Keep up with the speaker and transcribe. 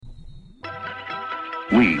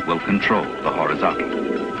We will control the horizontal.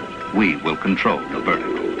 We will control the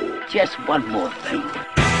vertical. Just one more thing.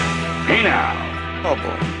 Hey now! Oh,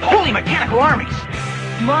 boy. Holy mechanical armies!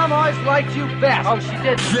 Mom always liked you best. Oh, she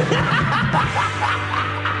did.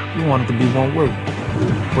 You want it to be one word.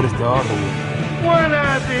 What is the other word? One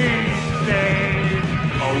of these days.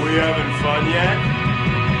 Are we having fun yet?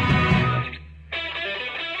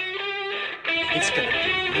 It's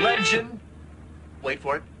gonna be legend. Wait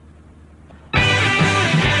for it.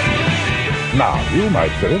 Now, you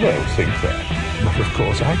might very well think that, but of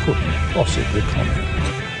course I couldn't possibly comment.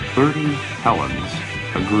 30 Helens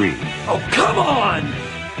agree. Oh, come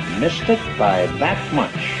on! Missed it by that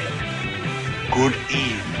much. Good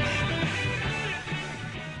evening.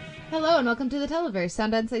 Hello and welcome to the Televerse,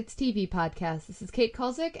 Sound On Sight's TV podcast. This is Kate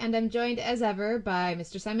Kulzick, and I'm joined as ever by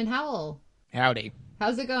Mr. Simon Howell. Howdy.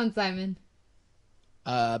 How's it going, Simon?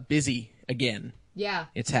 Busy again. Yeah.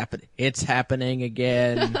 It's happening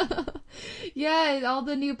again. Yeah, all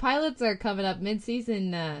the new pilots are coming up.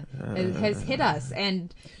 Mid-season has hit us,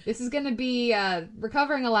 and this is going to be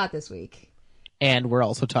recovering a lot this week. And we're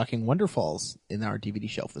also talking Wonderfalls in our DVD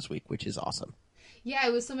shelf this week, which is awesome. Yeah,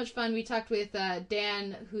 it was so much fun. We talked with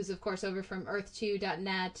Dan, who's of course over from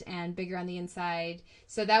Earth2.net and Bigger on the Inside.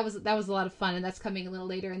 So that was a lot of fun, and that's coming a little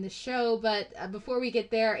later in the show. But before we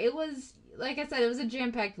get there, it was, like I said, it was a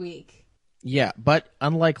jam-packed week. Yeah, but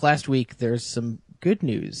unlike last week, there's some good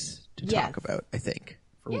news to talk about, I think,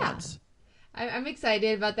 for once. I'm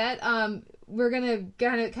excited about that. We're going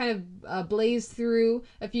to kind of blaze through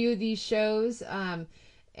a few of these shows.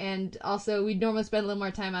 And also, we normally spend a little more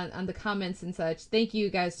time on the comments and such. Thank you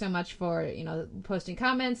guys so much for, posting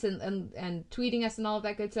comments and tweeting us and all of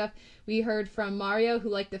that good stuff. We heard from Mario, who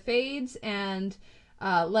liked the fades and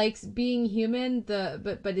likes Being Human,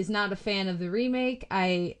 but is not a fan of the remake.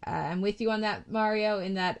 I'm with you on that, Mario,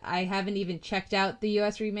 in that I haven't even checked out the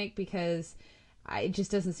US remake because it just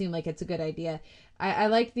doesn't seem like it's a good idea. I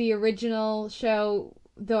like the original show,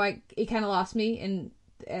 though it kind of lost me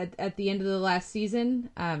at the end of the last season.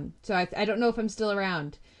 So I don't know if I'm still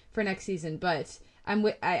around for next season, but I'm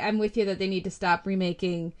with you that they need to stop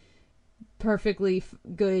remaking perfectly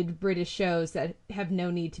good British shows that have no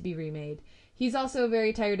need to be remade. He's also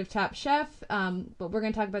very tired of Top Chef, but we're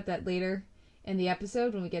going to talk about that later in the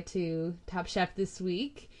episode when we get to Top Chef this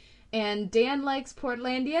week. And Dan likes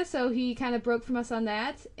Portlandia, so he kind of broke from us on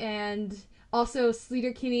that. And also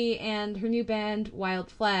Sleater-Kinney and her new band,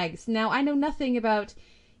 Wild Flags. Now, I know nothing about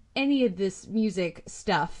any of this music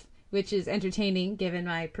stuff, which is entertaining given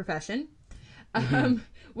my profession.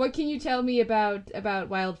 What can you tell me about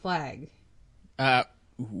Wild Flag?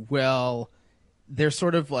 Well, they're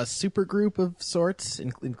sort of a super group of sorts,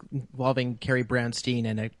 involving Carrie Brownstein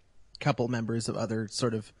and a couple members of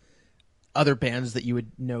other bands that you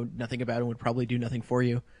would know nothing about and would probably do nothing for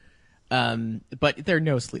you. But they're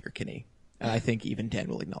no Sleater-Kinney. I think even Dan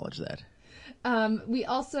will acknowledge that. We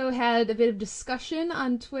also had a bit of discussion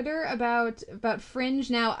on Twitter about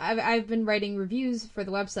Fringe. Now, I've been writing reviews for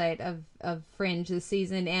the website of Fringe this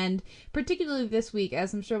season, and particularly this week,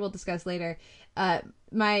 as I'm sure we'll discuss later,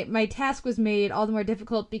 my task was made all the more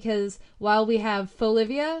difficult because while we have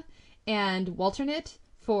Folivia and Walternate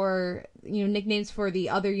for nicknames for the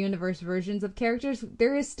other universe versions of characters,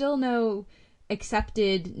 there is still no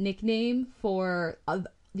accepted nickname for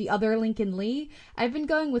the other Lincoln Lee. I've been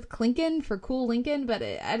going with Clinkin for Cool Lincoln, but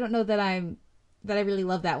I don't know that I really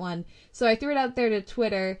love that one. So I threw it out there to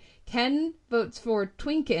Twitter. Ken votes for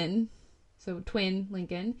Twinkin, so Twin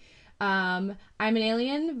Lincoln. I'm an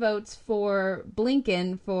Alien votes for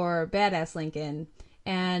Blinkin for Badass Lincoln.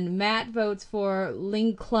 And Matt votes for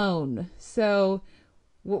Linklone. So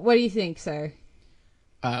what do you think, sir?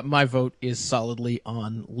 My vote is solidly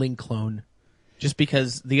on Linklone. Just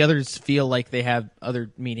because the others feel like they have other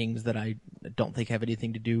meanings that I don't think have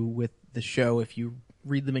anything to do with the show if you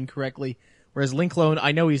read them incorrectly. Whereas Linklone,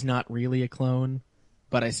 I know he's not really a clone,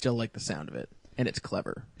 but I still like the sound of it, and it's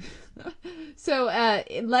clever. So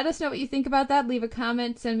let us know what you think about that. Leave a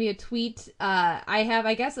comment, send me a tweet. I have,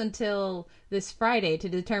 I guess, until this Friday to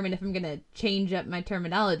determine if I'm going to change up my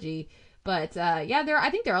terminology. But I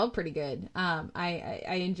think they're all pretty good. I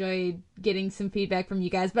enjoyed getting some feedback from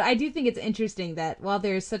you guys, but I do think it's interesting that while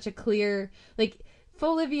there's such a clear, like,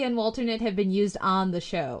 Folivia and Walternate have been used on the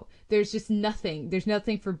show. There's just nothing. There's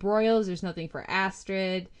nothing for Broyles. There's nothing for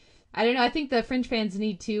Astrid. I don't know. I think the Fringe fans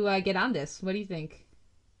need to get on this. What do you think?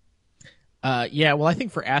 Well, I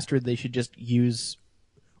think for Astrid they should just use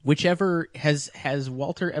whichever has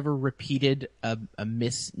Walter ever repeated a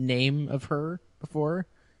misname of her before?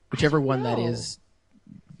 Whichever one that is,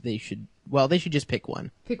 they should just pick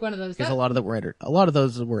one. Pick one of those. Because a lot of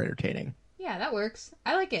those were entertaining. Yeah, Yeah, that works.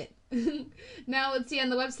 I like it. Now, let's see, on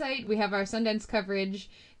the website, we have our Sundance coverage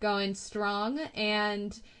going strong,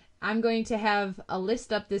 and I'm going to have a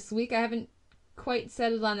list up this week. I haven't quite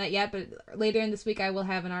settled on that yet, but later in this week I will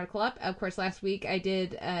have an article up. Of course, last week I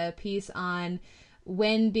did a piece on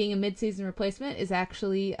when being a mid-season replacement is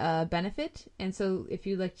actually a benefit, and so if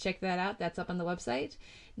you'd like to check that out, that's up on the website.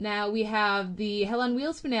 Now we have the Hell on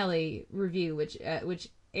Wheels finale review, which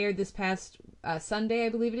aired this past Sunday, I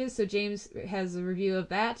believe it is. So James has a review of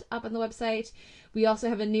that up on the website. We also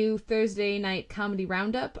have a new Thursday night comedy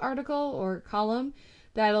roundup article or column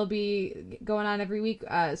that'll be going on every week,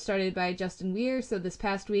 started by Justin Weir. So this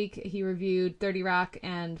past week he reviewed 30 Rock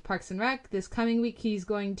and Parks and Rec. This coming week he's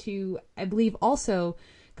going to, I believe, also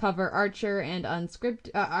cover Archer and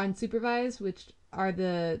Unsupervised, which are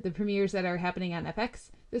the premieres that are happening on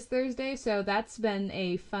FX this Thursday. So that's been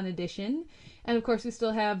a fun addition. And of course we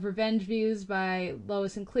still have Revenge Views by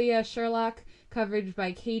Lois and Clea, Sherlock coverage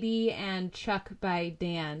by Katie, and Chuck by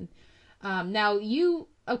Dan. Now you,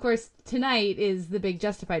 of course, tonight is the big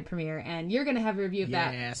Justified premiere, and you're going to have a review of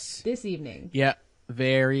that this evening. Yeah,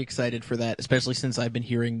 very excited for that, especially since I've been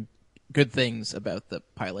hearing good things about the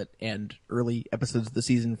pilot and early episodes of the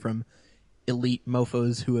season from elite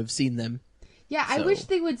mofos who have seen them. Yeah, I wish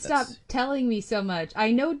they would stop telling me so much.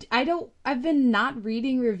 I've been not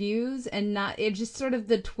reading reviews, and it just sort of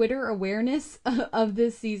the Twitter awareness of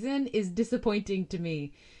this season is disappointing to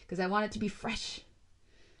me, because I want it to be fresh.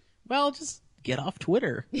 Well, just get off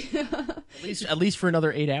Twitter. at least for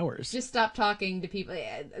another 8 hours. Just stop talking to people.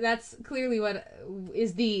 That's clearly what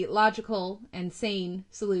is the logical and sane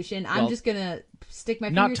solution. I'm just going to stick my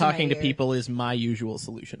fingers in my ear. Not talking to people is my usual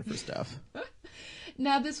solution for stuff.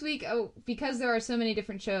 Now this week, because there are so many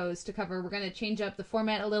different shows to cover, we're going to change up the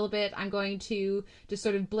format a little bit. I'm going to just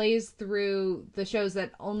sort of blaze through the shows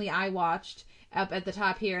that only I watched up at the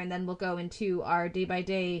top here, and then we'll go into our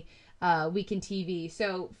day-by-day week in TV.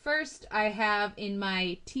 So first I have in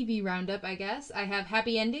my TV roundup, I guess, I have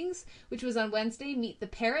Happy Endings, which was on Wednesday, Meet the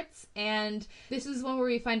Parrots, and this is one where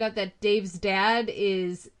we find out that Dave's dad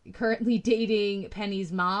is currently dating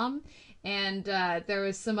Penny's mom, and there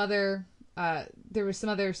was some other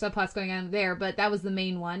subplots going on there, but that was the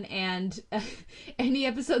main one. And any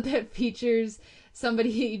episode that features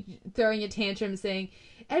somebody throwing a tantrum saying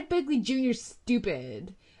Ed Begley Jr.'s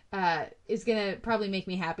stupid is gonna probably make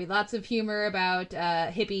me happy. Lots of humor about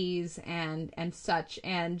hippies and such,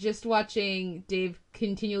 and just watching Dave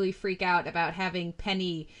continually freak out about having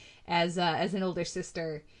Penny as an older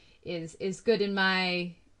sister is good in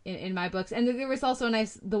my books. And there was also a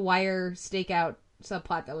nice The Wire stakeout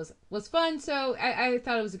subplot that was fun, so I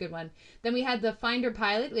thought it was a good one. Then we had the Finder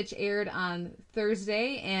pilot, which aired on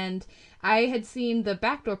Thursday, and I had seen the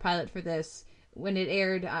backdoor pilot for this when it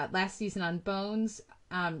aired last season on Bones.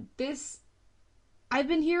 I've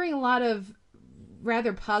been hearing a lot of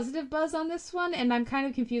rather positive buzz on this one, and I'm kind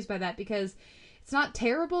of confused by that because it's not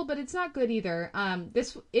terrible, but it's not good either.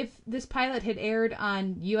 If this pilot had aired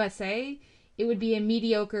on USA, it would be a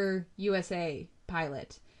mediocre USA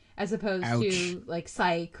pilot, as opposed to like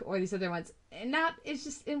Psych or these other ones. And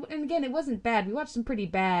again, it wasn't bad. We watched some pretty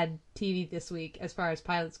bad TV this week as far as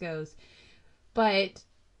pilots goes, but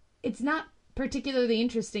it's not particularly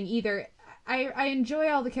interesting either. I enjoy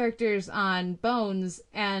all the characters on Bones,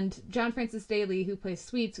 and John Francis Daly, who plays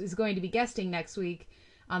Sweets, is going to be guesting next week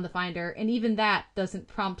on The Finder, and even that doesn't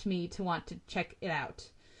prompt me to want to check it out.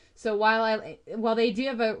 So while they do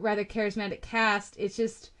have a rather charismatic cast, it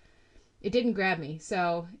didn't grab me.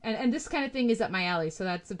 So, and this kind of thing is up my alley, so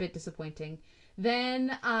that's a bit disappointing.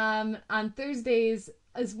 Then on Thursdays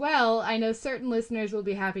as well, I know certain listeners will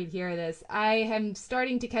be happy to hear this, I am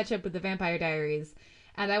starting to catch up with The Vampire Diaries,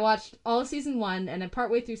 and I watched all of season 1 and I'm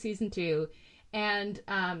partway through season 2, and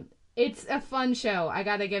it's a fun show. I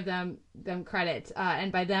gotta give them credit,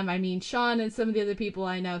 and by them I mean Sean and some of the other people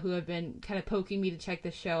I know who have been kind of poking me to check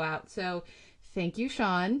this show out. So thank you,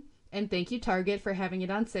 Sean. And thank you, Target, for having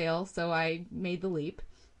it on sale, so I made the leap.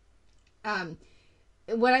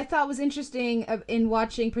 What I thought was interesting in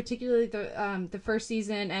watching particularly the first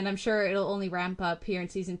season, and I'm sure it'll only ramp up here in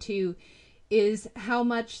season 2, is how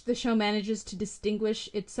much the show manages to distinguish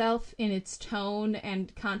itself in its tone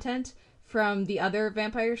and content from the other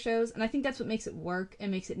vampire shows. And I think that's what makes it work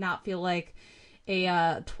and makes it not feel like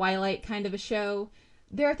a Twilight kind of a show.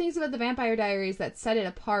 There are things about the Vampire Diaries that set it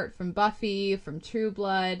apart from Buffy, from True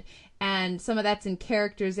Blood, and some of that's in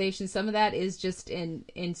characterization. Some of that is just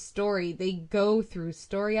in story. They go through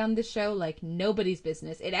story on this show like nobody's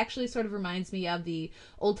business. It actually sort of reminds me of the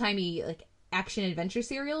old-timey like action adventure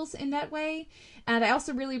serials in that way. And I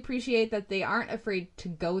also really appreciate that they aren't afraid to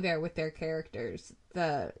go there with their characters.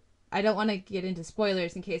 I don't want to get into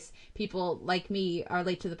spoilers in case people like me are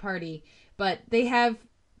late to the party, but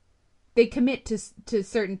they commit to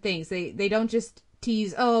certain things. They don't just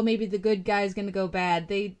tease, oh, maybe the good guy's going to go bad.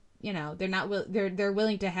 They're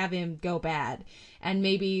willing to have him go bad. And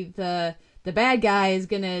maybe the bad guy is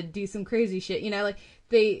going to do some crazy shit. Like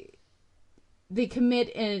they commit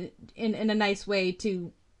in a nice way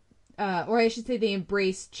to, or I should say they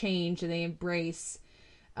embrace change, and they embrace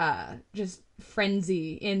just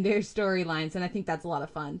frenzy in their storylines, and I think that's a lot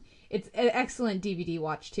of fun. It's an excellent DVD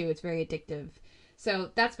watch too. It's very addictive.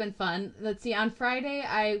 So that's been fun. Let's see, on Friday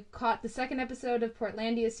I caught the second episode of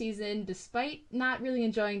Portlandia season, despite not really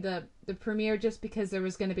enjoying the premiere, just because there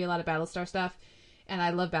was going to be a lot of Battlestar stuff, and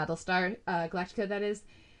I love Battlestar Galactica, that is.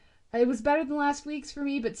 It was better than last week's for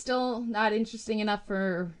me, but still not interesting enough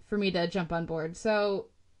for me to jump on board. So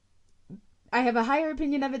I have a higher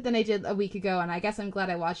opinion of it than I did a week ago, and I guess I'm glad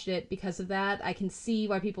I watched it because of that. I can see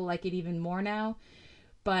why people like it even more now,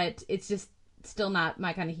 but it's just still not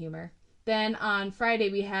my kind of humor. Then on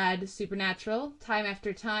Friday we had Supernatural, Time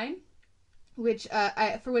After Time, which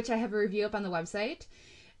for which I have a review up on the website.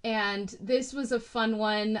 And this was a fun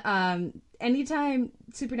one. Anytime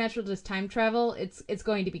Supernatural does time travel, it's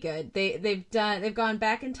going to be good. They've gone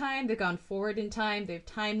back in time, they've gone forward in time, they've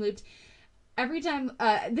time looped. Every time,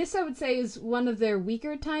 this I would say is one of their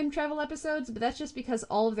weaker time travel episodes, but that's just because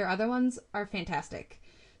all of their other ones are fantastic.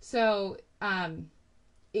 So,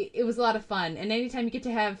 it was a lot of fun. And anytime you get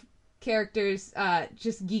to have characters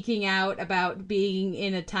just geeking out about being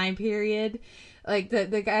in a time period, like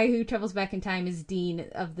the guy who travels back in time is Dean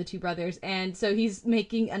of the two brothers, and so he's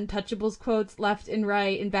making Untouchables quotes left and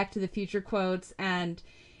right and Back to the Future quotes, and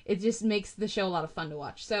it just makes the show a lot of fun to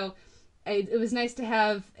watch. So it was nice to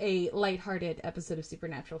have a lighthearted episode of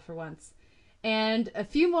Supernatural for once. And a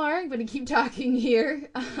few more, I'm going to keep talking here.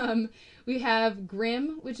 We have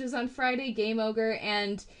Grimm, which is on Friday, Game Ogre,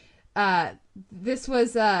 and this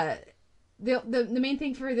was the main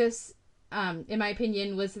thing for this, in my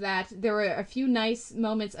opinion, was that there were a few nice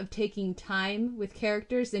moments of taking time with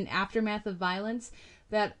characters in aftermath of violence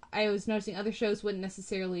that I was noticing other shows wouldn't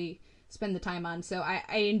necessarily spend the time on. So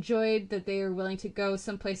I enjoyed that they were willing to go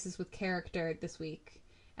some places with character this week,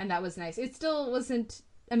 and that was nice. It still wasn't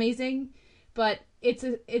amazing, but it's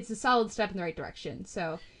a solid step in the right direction.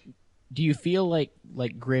 So, do you feel like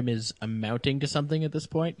Grimm is amounting to something at this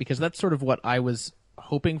point? Because that's sort of what I was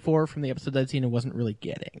hoping for from the episode I'd seen and wasn't really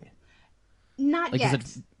getting. Not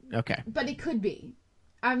yet. Okay. But it could be.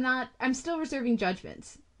 I'm still reserving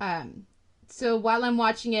judgments. So while I'm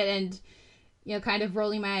watching it and, kind of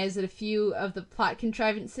rolling my eyes at a few of the plot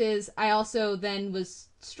contrivances, I also then was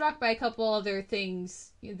struck by a couple other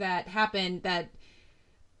things that happened that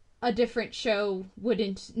a different show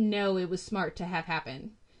wouldn't know it was smart to have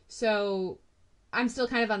happen. So I'm still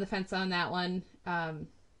kind of on the fence on that one.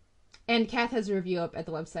 And Kath has a review up at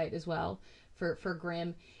the website as well for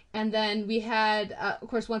Grimm. And then we had, of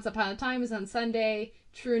course, Once Upon a Time was on Sunday.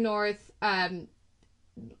 True North.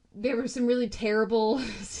 There was some really terrible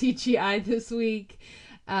CGI this week.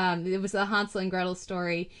 It was a Hansel and Gretel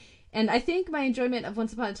story. And I think my enjoyment of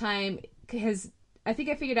Once Upon a Time I think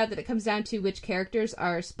I figured out that it comes down to which characters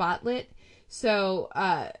are spotlit. So,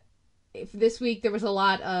 if this week there was a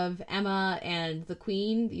lot of Emma and the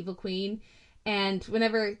Queen, the evil Queen. And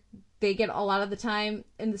whenever they get a lot of the time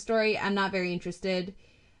in the story, I'm not very interested.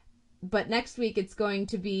 But next week it's going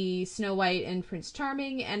to be Snow White and Prince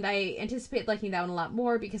Charming, and I anticipate liking that one a lot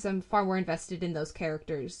more because I'm far more invested in those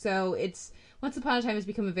characters. So it's Once Upon a Time has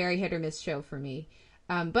become a very hit or miss show for me.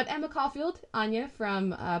 But Emma Caulfield, Anya from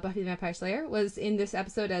Buffy the Vampire Slayer, was in this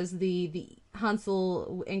episode as the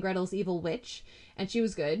Hansel and Gretel's evil witch, and she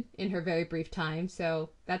was good in her very brief time, so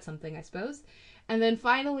that's something, I suppose. And then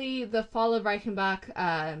finally, The Fall of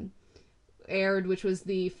Reichenbach aired, which was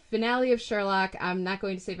the finale of Sherlock. I'm not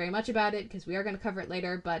going to say very much about it because we are going to cover it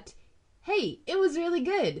later, but hey, it was really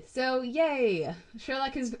good. So yay!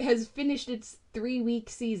 Sherlock has finished its 3-week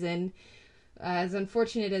season, as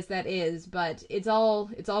unfortunate as that is, but it's all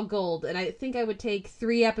gold. And I think I would take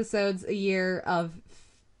 3 episodes a year of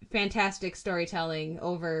fantastic storytelling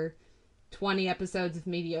over 20 episodes of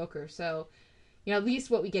mediocre. So, at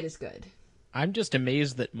least what we get is good. I'm just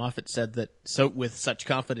amazed that Moffat said that with such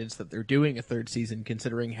confidence that they're doing a 3rd season,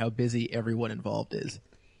 considering how busy everyone involved is.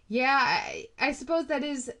 Yeah, I suppose that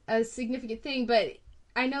is a significant thing, but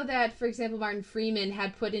I know that, for example, Martin Freeman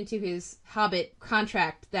had put into his Hobbit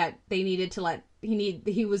contract that they needed to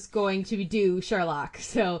he was going to do Sherlock,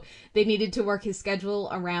 so they needed to work his schedule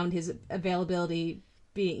around his availability,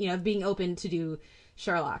 being open to do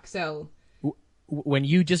Sherlock. So when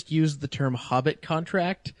you just used the term Hobbit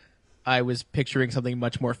contract, I was picturing something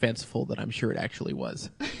much more fanciful than I'm sure it actually was.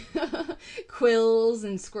 Quills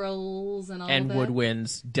and scrolls and all and that.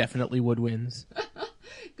 woodwinds, definitely woodwinds.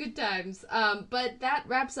 Good times. But that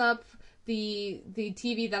wraps up the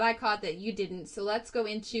TV that I caught that you didn't. So let's go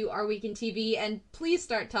into our week in TV, and please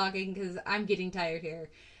start talking because I'm getting tired here.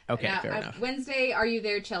 Okay, fair enough. Wednesday, Are You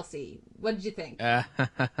There, Chelsea? What did you think?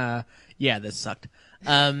 Yeah, this sucked.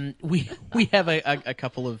 We have a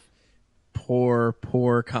couple of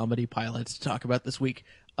poor comedy pilots to talk about this week.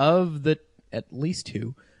 Of the at least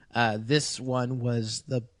two, this one was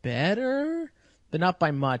the better, but not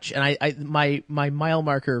by much. And my mile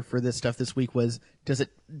marker for this stuff this week was, does it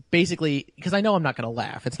basically, because I know I'm not going to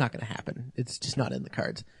laugh. It's not going to happen. It's just not in the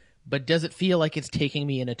cards. But does it feel like it's taking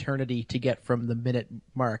me an eternity to get from the minute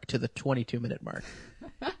mark to the 22-minute mark?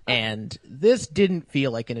 And this didn't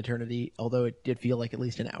feel like an eternity, although it did feel like at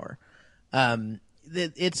least an hour.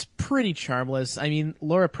 It's pretty charmless. I mean,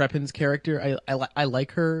 Laura Prepin's character, I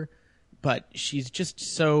like her, but she's just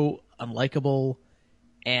so unlikable.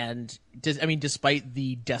 And despite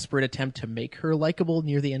the desperate attempt to make her likable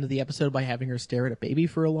near the end of the episode by having her stare at a baby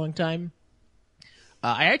for a long time,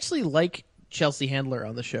 I actually like Chelsea Handler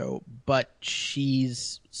on the show, but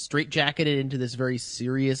she's straitjacketed into this very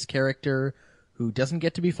serious character who doesn't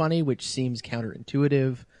get to be funny, which seems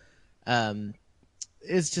counterintuitive.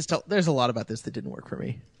 It's just there's a lot about this that didn't work for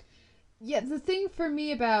me. Yeah, the thing for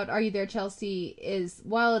me about Are You There, Chelsea is,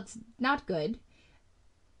 while it's not good,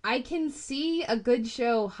 I can see a good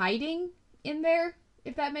show hiding in there,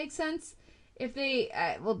 if that makes sense. If they,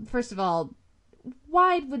 well, first of all,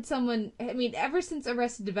 why would someone, I mean, ever since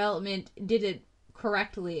Arrested Development did it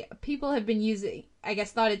correctly, people have been using, I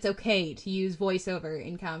guess, thought it's okay to use voiceover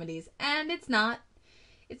in comedies, and it's not.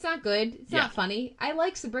 It's not good. It's not funny. I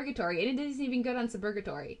like Suburgatory, and it isn't even good on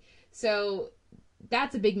Suburgatory. So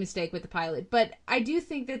that's a big mistake with the pilot. But I do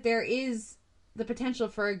think that there is the potential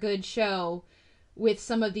for a good show with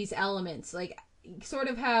some of these elements. Like, sort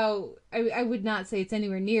of how, I would not say it's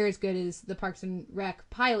anywhere near as good as the Parks and Rec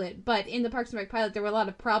pilot, but in the Parks and Rec pilot there were a lot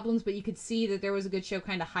of problems, but you could see that there was a good show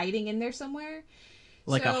kind of hiding in there somewhere.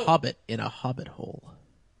 Like a hobbit in a hobbit hole.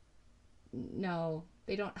 No,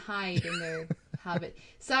 they don't hide in their hobbit.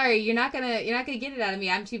 Sorry, you're not gonna get it out of me.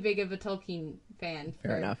 I'm too big of a Tolkien fan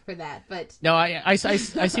for that. But no, I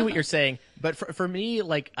see what you're saying. But for me,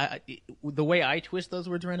 like the way I twist those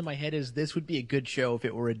words around in my head is, this would be a good show if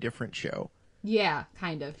it were a different show. Yeah,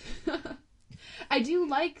 kind of. I do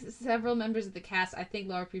like several members of the cast. I think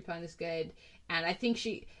Laura Prepon is good, and I think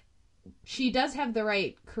she does have the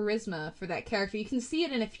right charisma for that character. You can see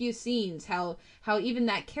it in a few scenes how even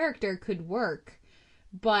that character could work,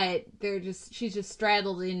 but she's just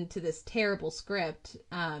straddled into this terrible script.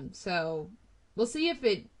 So we'll see if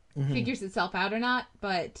it figures itself out or not.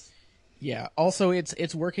 But yeah, also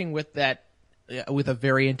it's working with that with a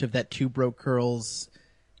variant of that Two Broke Girls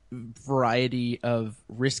variety of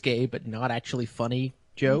risque but not actually funny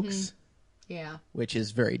jokes. Yeah, which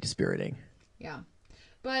is very dispiriting. Yeah.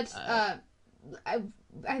 But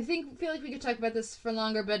I feel like we could talk about this for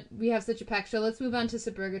longer, but we have such a packed show. Let's move on to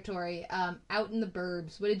Suburgatory. Out in the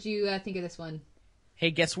Burbs. What did you think of this one?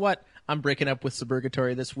 Hey, guess what? I'm breaking up with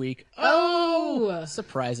Suburgatory this week. Oh!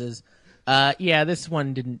 Surprises. Yeah, this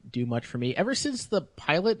one didn't do much for me. Ever since the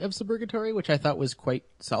pilot of Suburgatory, which I thought was quite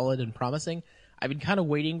solid and promising, I've been kind of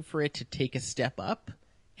waiting for it to take a step up,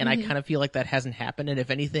 and I kind of feel like that hasn't happened, and if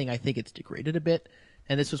anything, I think it's degraded a bit.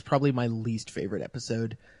 And this was probably my least favorite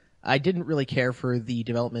episode. I didn't really care for the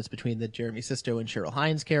developments between the Jeremy Sisto and Cheryl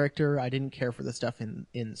Hines character. I didn't care for the stuff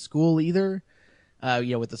in school either.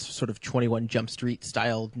 With this sort of 21 Jump Street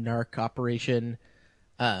style narc operation.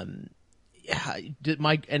 And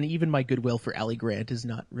even my goodwill for Ally Grant is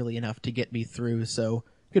not really enough to get me through. So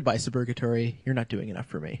goodbye, Suburgatory. You're not doing enough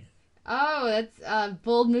for me. Oh, that's a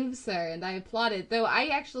bold move, sir, and I applaud it. Though I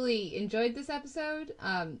actually enjoyed this episode.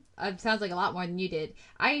 It sounds like a lot more than you did.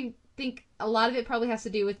 I think a lot of it probably has to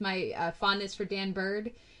do with my fondness for Dan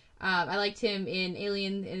Bird. I liked him in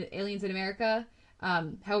Aliens in America,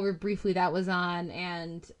 however briefly that was on,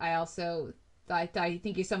 and I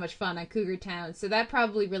think he's so much fun on Cougar Town. So that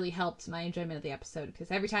probably really helped my enjoyment of the episode, because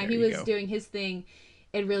every time he was doing his thing,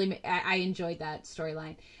 it really I enjoyed that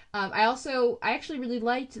storyline. I actually really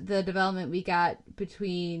liked the development we got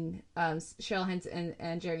between Cheryl Hines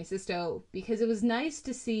and Jeremy Sisto, because it was nice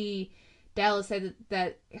to see Dallas say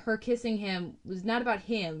that her kissing him was not about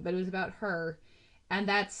him, but it was about her, and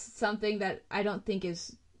that's something that I don't think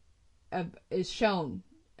is shown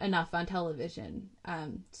enough on television.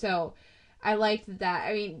 So I liked that.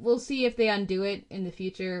 I mean, we'll see if they undo it in the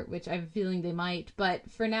future, which I have a feeling they might,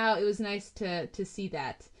 but for now it was nice to see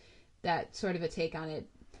that sort of a take on it.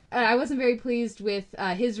 I wasn't very pleased with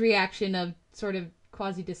his reaction of sort of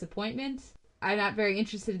quasi-disappointment. I'm not very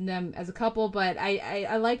interested in them as a couple, but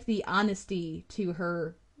I liked the honesty to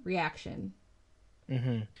her reaction.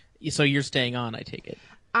 Mm-hmm. So you're staying on, I take it.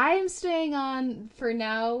 I am staying on for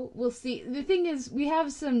now. We'll see. The thing is, we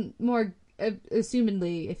have some more,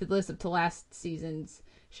 assumedly, if it lists up to last season's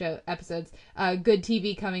show episodes, good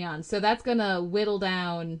TV coming on. So that's going to whittle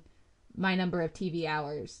down my number of TV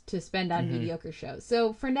hours to spend on mediocre shows.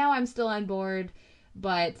 So for now, I'm still on board,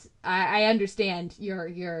 but I understand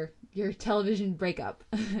your television breakup,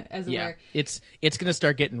 as it were. It's going to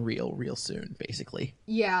start getting real soon, basically.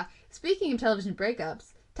 Yeah. Speaking of television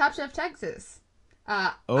breakups, Top Chef Texas.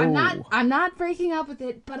 I'm not breaking up with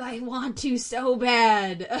it, but I want to so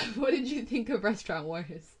bad. What did you think of Restaurant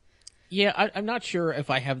Wars? Yeah, I'm not sure if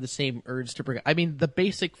I have the same urge to bring up. I mean, the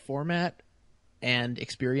basic format and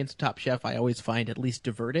experience of Top Chef I always find at least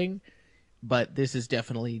diverting, but this is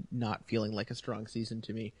definitely not feeling like a strong season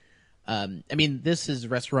to me. I mean, this is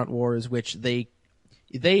Restaurant Wars, which they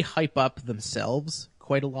hype up themselves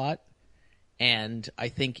quite a lot, and I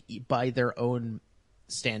think by their own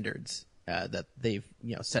standards that they've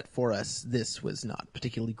set for us, this was not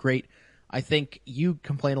particularly great. I think you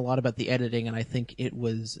complain a lot about the editing, and I think it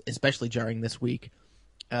was especially jarring this week,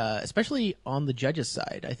 especially on the judges'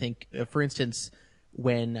 side. I think, for instance,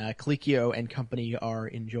 when Colicchio and company are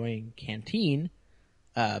enjoying Canteen,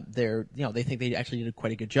 they think they actually did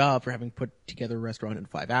quite a good job for having put together a restaurant in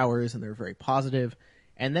 5 hours, and they're very positive.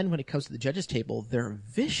 And then when it comes to the judges' table, they're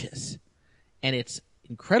vicious, and it's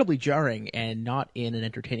incredibly jarring, and not in an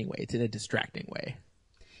entertaining way. It's in a distracting way.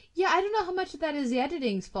 Yeah, I don't know how much of that is the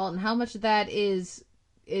editing's fault and how much of that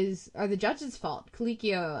are the judges' fault,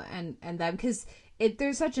 Colicchio and them, because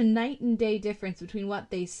there's such a night and day difference between what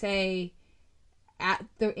they say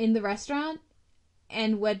in the restaurant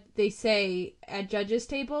and what they say at judges'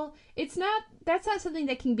 table. That's not something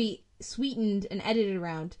that can be sweetened and edited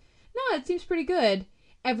around. No, it seems pretty good.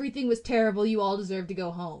 Everything was terrible. You all deserve to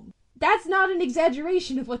go home. That's not an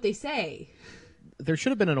exaggeration of what they say. There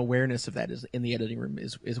should have been an awareness of that in the editing room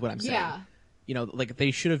is what I'm saying. Yeah. Like they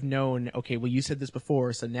should have known, okay, well, you said this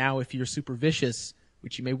before, so now if you're super vicious,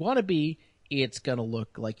 which you may want to be, it's going to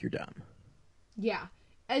look like you're dumb. Yeah.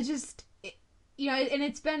 And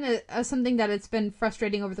it's been something that it's been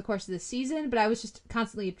frustrating over the course of the season, but I was just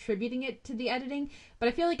constantly attributing it to the editing. But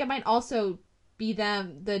I feel like it might also be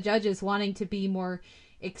the judges wanting to be more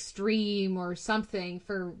extreme or something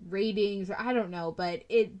for ratings, or I don't know, but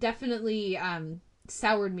it definitely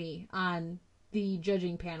soured me on the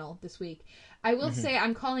judging panel this week. I will say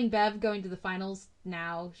I'm calling Bev going to the finals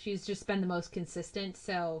now. She's just been the most consistent,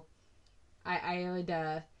 so I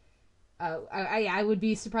would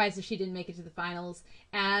be surprised if she didn't make it to the finals.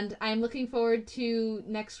 And I'm looking forward to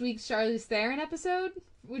next week's Charlize Theron episode,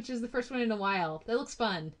 which is the first one in a while. That looks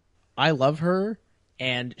fun. I love her,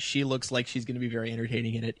 and she looks like she's going to be very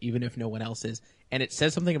entertaining in it, even if no one else is. And it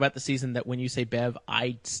says something about the season that when you say Bev,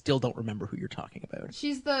 I still don't remember who you're talking about.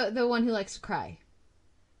 She's the one who likes to cry.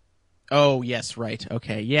 Oh, yes, right.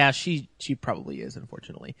 Okay. Yeah, she probably is,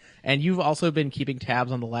 unfortunately. And you've also been keeping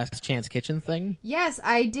tabs on the Last Chance Kitchen thing? Yes,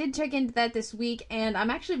 I did check into that this week, and I'm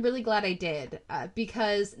actually really glad I did,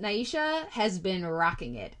 because Naisha has been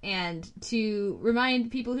rocking it. And to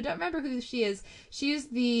remind people who don't remember who she is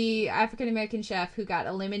the African-American chef who got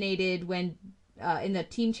eliminated when in the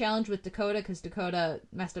team challenge with Dakota, because Dakota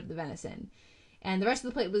messed up the venison. And the rest of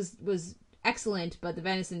the plate was excellent, but the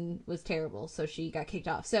venison was terrible, so she got kicked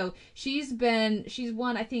off. So she's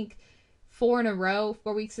won, I think, 4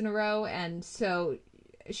 weeks in a row, and so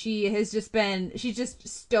she's just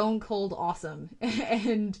stone cold awesome.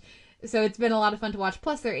 And so it's been a lot of fun to watch.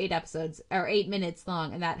 Plus they're 8 episodes, or 8 minutes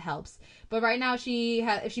long, and that helps. But right now if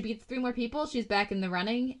she beats 3 more people, she's back in the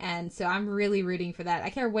running, and so I'm really rooting for that. I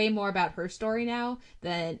care way more about her story now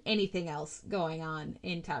than anything else going on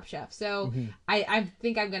in Top Chef. So I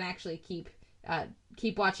think I'm gonna actually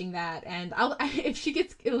keep watching that, and if she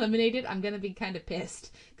gets eliminated, I'm gonna be kind of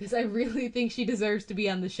pissed, because I really think she deserves to be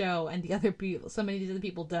on the show, and so many of the other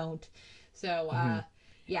people don't. So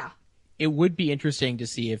yeah. It would be interesting to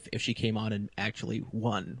see if she came on and actually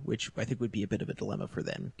won, which I think would be a bit of a dilemma for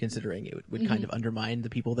them, considering it would kind of undermine the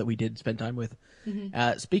people that we did spend time with.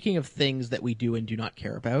 Speaking of things that we do and do not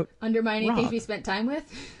care about, undermining things we spent time with.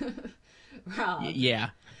 Rob. Yeah.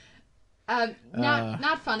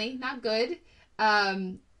 Not funny, not good.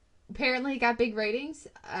 Apparently it got big ratings,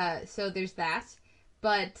 so there's that.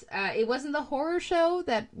 But it wasn't the horror show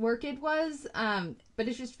that Worked was, but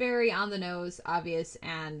it's just very on the nose, obvious,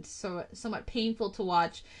 and somewhat painful to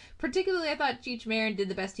watch. Particularly, I thought Cheech Marin did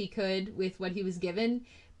the best he could with what he was given,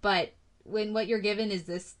 but when what you're given is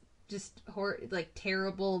this just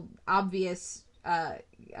terrible, obvious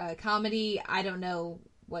comedy, I don't know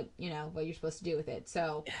what you're supposed to do with it.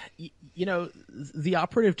 So the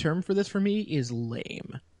operative term for this for me is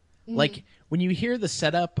lame. Like when you hear the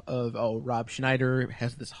setup of Rob Schneider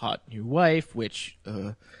has this hot new wife, which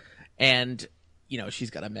and she's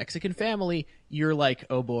got a Mexican family, you're like,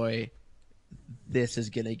 oh boy, this is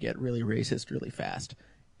gonna get really racist really fast.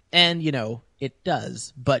 And it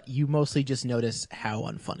does, but you mostly just notice how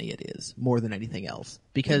unfunny it is more than anything else,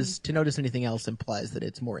 because to notice anything else implies that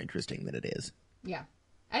it's more interesting than it is. Yeah.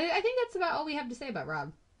 I think that's about all we have to say about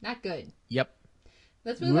Rob. Not good. Yep.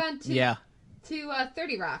 Let's move on to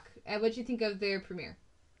 30 Rock. What'd you think of their premiere?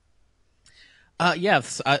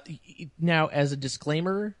 Yes. Now, as a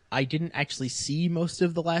disclaimer, I didn't actually see most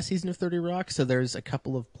of the last season of 30 Rock, so there's a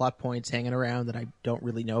couple of plot points hanging around that I don't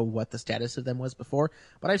really know what the status of them was before.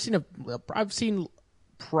 But I've seen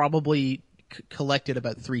probably collected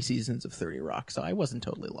about 3 seasons of 30 Rock, so I wasn't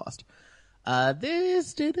totally lost.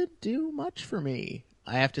 This didn't do much for me,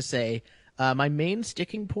 I have to say. My main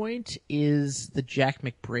sticking point is the Jack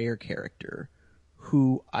McBrayer character,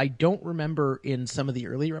 who I don't remember in some of the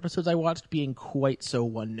earlier episodes I watched being quite so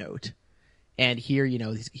one note. And here,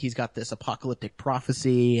 he's got this apocalyptic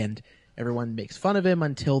prophecy and everyone makes fun of him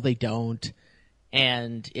until they don't.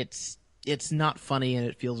 And it's not funny and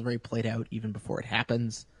it feels very played out even before it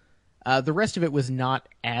happens. The rest of it was not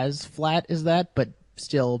as flat as that, but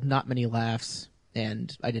still not many laughs,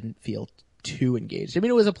 and I didn't feel too engaged. I mean,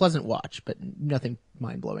 it was a pleasant watch, but nothing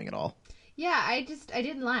mind-blowing at all. Yeah, I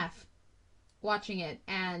didn't laugh watching it,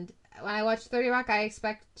 and when I watch 30 Rock, I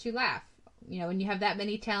expect to laugh. When you have that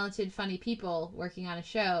many talented, funny people working on a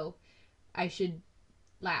show, I should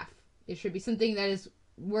laugh. It should be something that is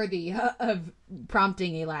worthy of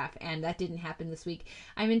prompting a laugh, and that didn't happen this week.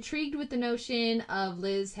 I'm intrigued with the notion of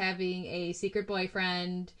Liz having a secret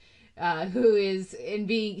boyfriend who is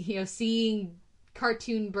seeing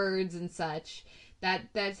cartoon birds and such. That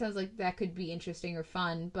sounds like that could be interesting or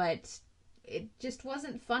fun, but it just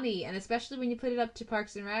wasn't funny, and especially when you put it up to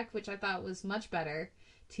Parks and Rec, which I thought was much better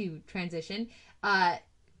to transition.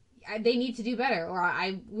 They need to do better, or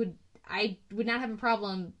I would not have a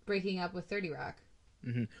problem breaking up with 30 Rock.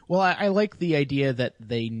 Mm-hmm. Well, I like the idea that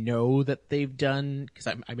they know that they've done, because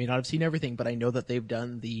I may not have seen everything, but I know that they've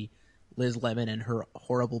done the Liz Lemon and her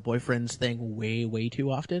horrible boyfriends thing way, way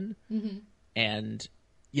too often. Mm-hmm. And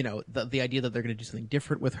the idea that they're going to do something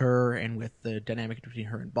different with her and with the dynamic between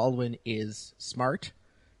her and Baldwin is smart.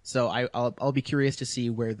 So I'll be curious to see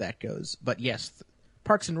where that goes. But yes,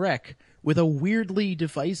 Parks and Rec, with a weirdly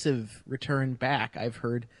divisive return back. I've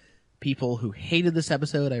heard people who hated this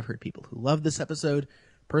episode. I've heard people who loved this episode.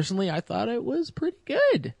 Personally, I thought it was pretty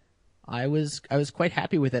good. I was quite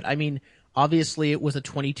happy with it. I mean, obviously it was a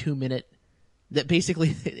 22-minute... That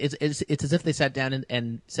basically, it's as if they sat down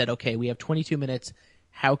and said, okay, we have 22 minutes.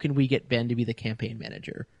 How can we get Ben to be the campaign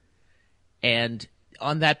manager? And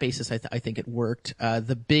on that basis, I think it worked.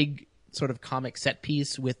 The big sort of comic set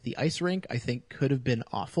piece with the ice rink, I think, could have been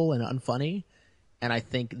awful and unfunny. And I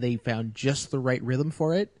think they found just the right rhythm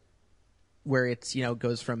for it, where it's,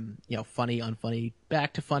 goes from, funny, unfunny,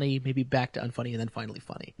 back to funny, maybe back to unfunny, and then finally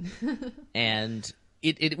funny. And...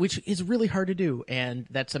 It which is really hard to do, and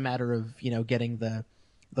that's a matter of getting the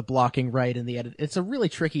blocking right and the edit. It's a really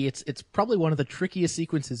tricky. It's probably one of the trickiest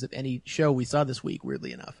sequences of any show we saw this week,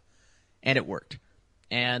 weirdly enough, and it worked.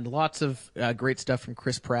 And lots of great stuff from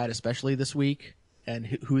Chris Pratt, especially this week, and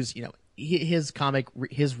who's his comic,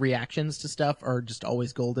 his reactions to stuff are just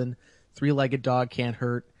always golden. 3-legged dog can't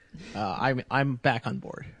hurt. I'm back on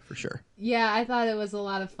board for sure. Yeah, I thought it was a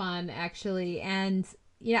lot of fun actually, and.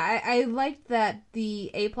 Yeah, I liked that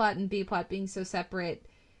the A plot and B plot being so separate,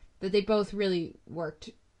 that they both really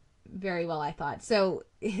worked very well, I thought. So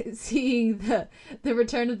seeing the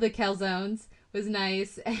return of the calzones was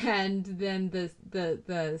nice, and then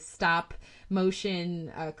the stop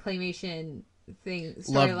motion claymation thing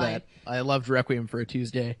storyline. Love that. I loved Requiem for a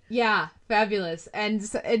Tuesday. Yeah, fabulous, and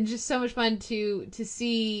just so much fun to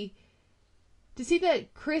see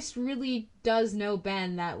that Chris really does know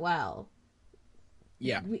Ben that well.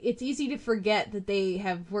 Yeah. It's easy to forget that they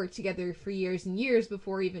have worked together for years and years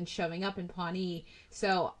before even showing up in Pawnee.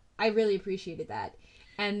 So I really appreciated that.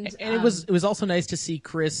 And it was also nice to see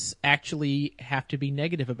Chris actually have to be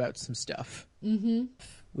negative about some stuff. Mm-hmm.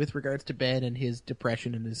 With regards to Ben and his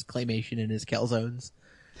depression and his claymation and his calzones.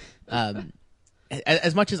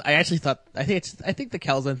 As much as I actually thought, I think the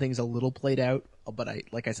calzone thing's a little played out, but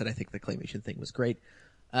like I said, I think the claymation thing was great.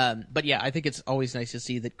 But yeah, I think it's always nice to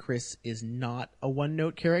see that Chris is not a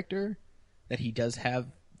one-note character, that he does have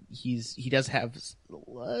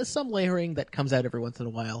some layering that comes out every once in a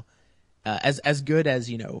while, as good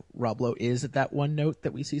as Rob Lowe is at that one note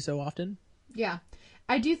that we see so often. Yeah,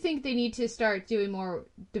 I do think they need to start doing more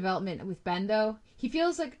development with Ben, though. He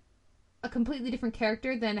feels like a completely different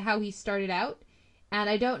character than how he started out, and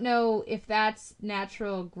I don't know if that's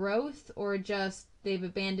natural growth or just they've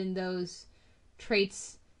abandoned those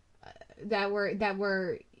traits that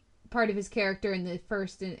were part of his character in the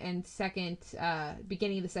first and second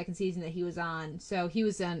beginning of the second season that he was on. So he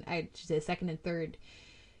was on, I should say, second and third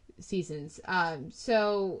seasons.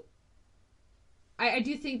 So I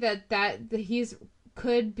do think that he's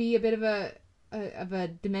could be a bit of a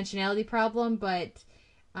dimensionality problem, but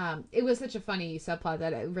it was such a funny subplot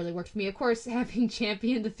that it really worked for me. Of course, having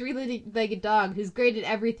Champion, the three-legged dog who's great at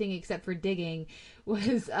everything except for digging,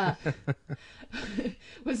 was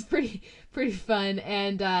was pretty fun,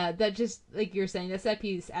 and that just like you're saying, the set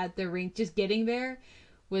piece at the rink, just getting there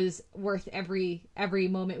was worth every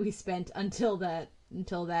moment we spent until that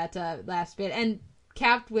last bit, and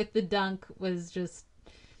capped with the dunk was just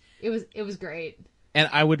it was great. And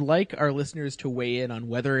I would like our listeners to weigh in on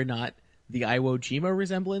whether or not the Iwo Jima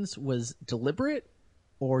resemblance was deliberate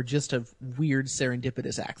or just a weird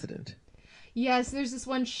serendipitous accident. Yes, there's this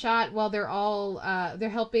one shot while they're all they're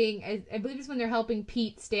helping. I believe it's when they're helping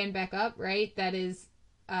Pete stand back up, right? That is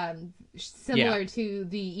similar to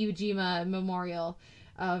the Iwo Jima memorial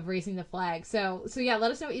of raising the flag. So yeah,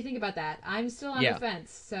 let us know what you think about that. I'm still on the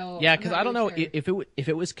fence. So yeah, because I don't know if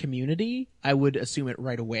it was Community, I would assume it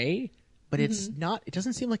right away. But it's not. It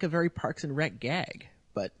doesn't seem like a very Parks and Rec gag.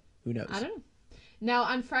 But who knows? I don't know. Now,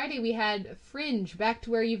 on Friday, we had Fringe, Back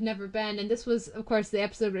to Where You've Never Been. And this was, of course, the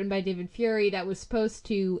episode written by David Fury that was supposed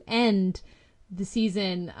to end the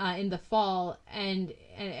season in the fall. And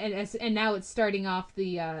now it's starting off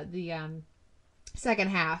the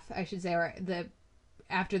second half, I should say, or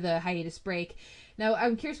after the hiatus break. Now,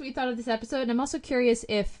 I'm curious what you thought of this episode. And I'm also curious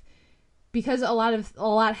if, because a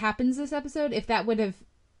lot happens this episode, if that would have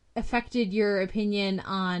affected your opinion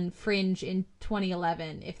on Fringe in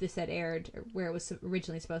 2011 if this had aired where it was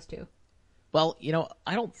originally supposed to. Well,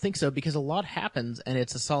 I don't think so, because a lot happens and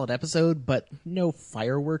it's a solid episode, but no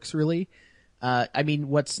fireworks really. I mean,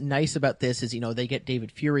 what's nice about this is, they get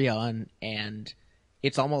David Fury on, and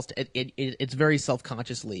it's almost it's very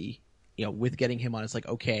self-consciously, with getting him on, it's like,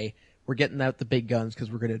 okay, we're getting out the big guns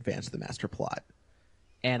because we're going to advance the master plot.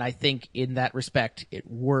 And I think in that respect, it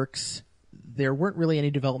works. There weren't really any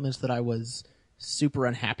developments that I was super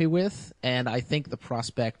unhappy with, and I think the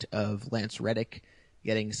prospect of Lance Reddick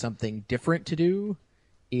getting something different to do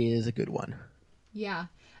is a good one. Yeah.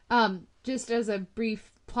 Just as a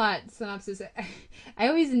brief plot synopsis, I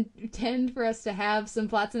always intend for us to have some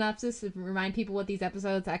plot synopsis to remind people what these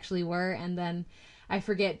episodes actually were, and then I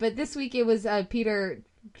forget. But this week it was Peter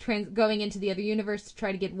going into the other universe to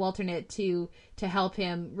try to get Walternate to help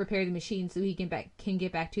him repair the machine so he can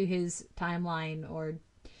get back to his timeline, or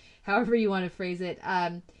however you want to phrase it.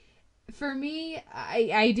 For me,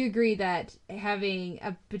 I do agree that having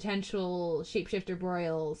a potential shapeshifter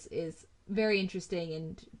Broyles is very interesting,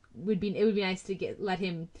 and it would be nice to let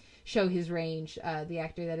him show his range, the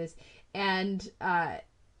actor that is. And the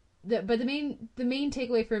main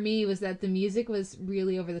takeaway for me was that the music was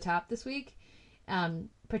really over the top this week.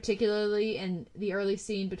 Particularly in the early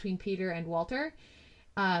scene between Peter and Walter.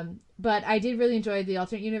 But I did really enjoy the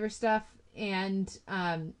alternate universe stuff, and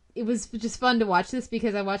it was just fun to watch this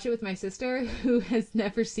because I watched it with my sister, who has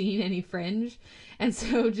never seen any Fringe, and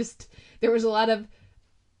so there was a lot of,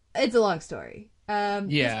 it's a long story.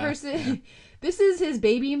 This person, this is his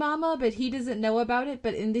baby mama, but he doesn't know about it,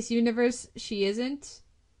 but in this universe, she isn't.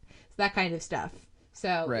 It's that kind of stuff.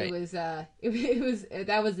 So right. It was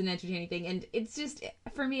that was an entertaining thing, and it's just,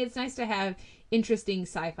 for me, it's nice to have interesting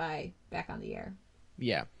sci-fi back on the air.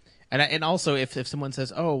 Yeah, and also if someone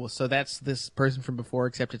says, "Oh, so that's this person from before,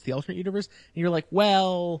 except it's the alternate universe," and you're like,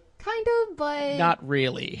 "Well, kind of, but not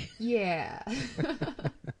really." Yeah.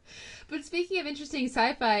 But speaking of interesting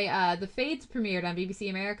sci-fi, The Fades premiered on BBC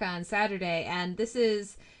America on Saturday, and this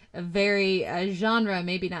is a very genre,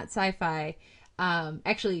 maybe not sci-fi.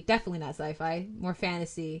 Actually, definitely not sci-fi, more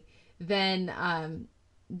fantasy than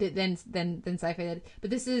sci-fi did. But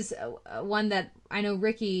this is one that I know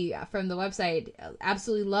Ricky from the website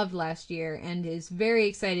absolutely loved last year and is very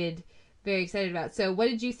excited about. So what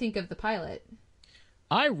did you think of the pilot?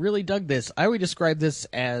 I really dug this. I would describe this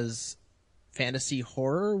as fantasy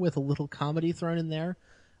horror with a little comedy thrown in there.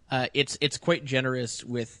 It's quite generous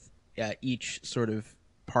with each sort of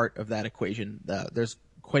part of that equation. There's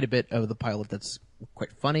quite a bit of the pilot that's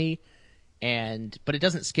quite funny, but it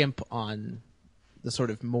doesn't skimp on the sort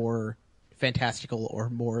of more fantastical or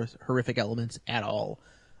more horrific elements at all.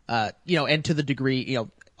 And to the degree,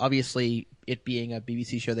 obviously, it being a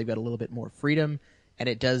BBC show, they've got a little bit more freedom, and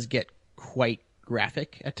it does get quite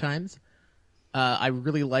graphic at times. I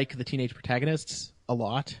really like the teenage protagonists a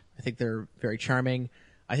lot. I think they're very charming.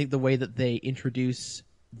 I think the way that they introduce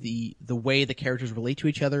the way the characters relate to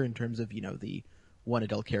each other in terms of, the one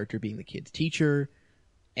adult character being the kid's teacher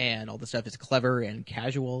and all the stuff is clever and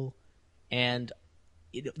casual. And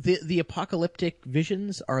the apocalyptic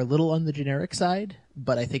visions are a little on the generic side,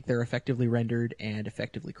 but I think they're effectively rendered and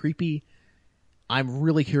effectively creepy. I'm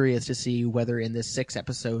really curious to see whether in this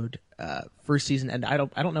 6-episode first season, and I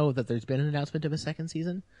don't know that there's been an announcement of a second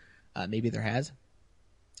season. Maybe there has.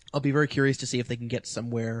 I'll be very curious to see if they can get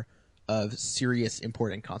somewhere of serious,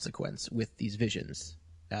 important consequence with these visions,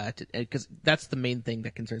 because that's the main thing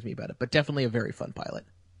that concerns me about it. But definitely a very fun pilot.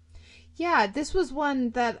 Yeah, this was one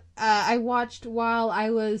that I watched while I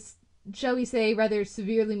was, shall we say, rather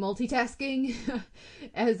severely multitasking,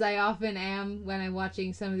 as I often am when I'm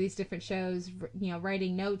watching some of these different shows,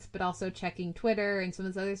 writing notes, but also checking Twitter and some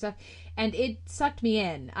of this other stuff. And it sucked me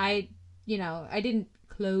in. I didn't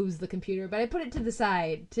close the computer, but I put it to the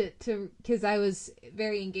side because I was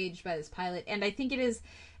very engaged by this pilot. And I think it is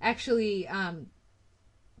actually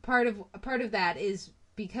part of that is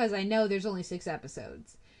because I know there's only 6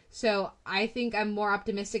 episodes. So I think I'm more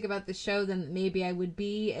optimistic about the show than maybe I would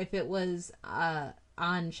be if it was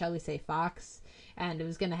on, shall we say, Fox, and it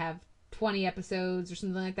was going to have 20 episodes or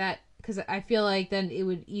something like that. Because I feel like then it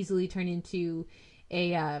would easily turn into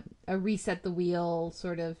a reset the wheel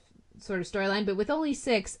sort of storyline. But with only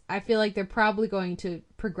 6, I feel like they're probably going to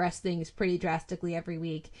progress things pretty drastically every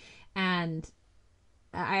week, and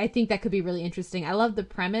I think that could be really interesting. I love the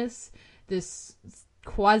premise, this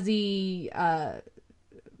quasi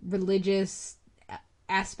religious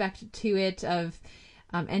aspect to it of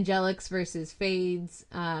angelics versus fades.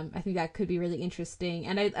 I think that could be really interesting,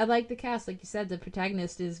 and I like the cast. Like you said, the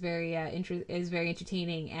protagonist is very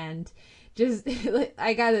entertaining, and just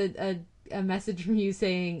I got a message from you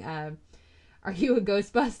saying, "Are you a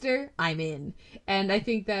Ghostbuster? I'm in," and I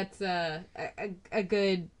think that's a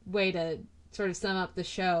good way to sort of sum up the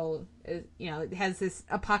show. It has this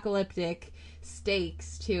apocalyptic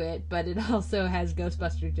stakes to it, but it also has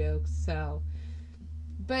Ghostbuster jokes. So,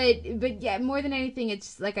 but yeah, more than anything,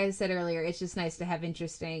 it's like I said earlier, it's just nice to have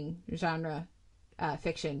interesting genre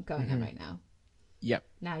fiction going on right now. Yep,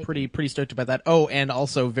 pretty stoked about that. Oh, and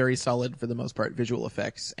also very solid for the most part visual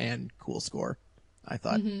effects and cool score, I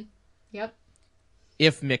thought. Mm-hmm. Yep.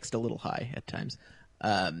 If mixed a little high at times.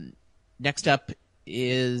 Next up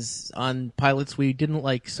is on pilots we didn't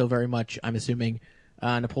like so very much, I'm assuming,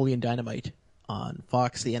 Napoleon Dynamite on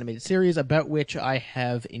Fox, the animated series, about which I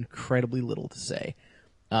have incredibly little to say.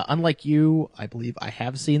 Unlike you, I believe I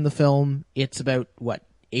have seen the film. It's about,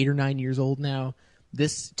 8 or 9 years old now.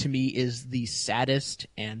 This, to me, is the saddest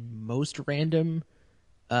and most random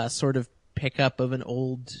sort of pickup of an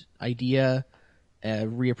old idea,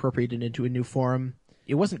 reappropriated into a new form.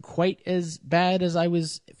 It wasn't quite as bad as I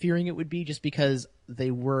was fearing it would be, just because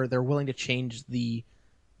they're willing to change the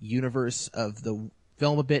universe of the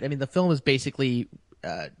film a bit. I mean, the film is basically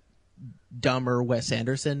dumber Wes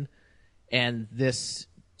Anderson, and this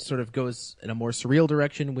sort of goes in a more surreal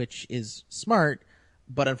direction, which is smart,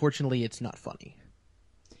 but unfortunately it's not funny.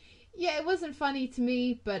 Yeah, it wasn't funny to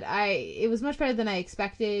me, but it was much better than I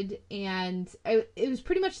expected, and it was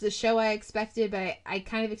pretty much the show I expected, but I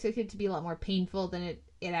kind of expected it to be a lot more painful than it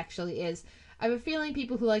actually is. I have a feeling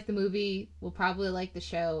people who like the movie will probably like the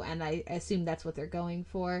show, and I assume that's what they're going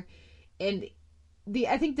for. And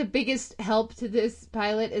I think the biggest help to this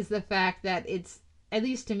pilot is the fact that it's, at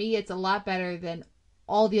least to me, it's a lot better than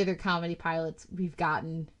all the other comedy pilots we've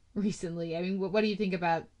gotten recently. I mean, what do you think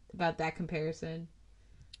about that comparison?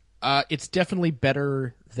 It's definitely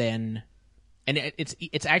better than, and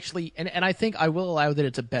it's actually, and I think I will allow that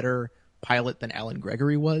it's a better pilot than Alan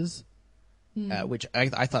Gregory was, which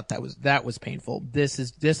I thought that was painful.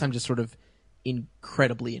 This I'm just sort of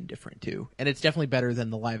incredibly indifferent to, and it's definitely better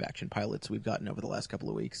than the live action pilots we've gotten over the last couple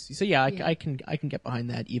of weeks. So yeah, I can get behind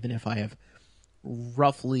that, even if I have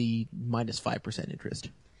roughly minus 5% interest.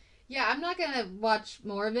 Yeah, I'm not gonna watch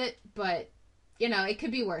more of it, but it could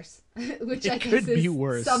be worse, which I guess could be is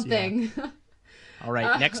worse, something. Yeah. All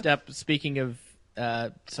right, next up, speaking of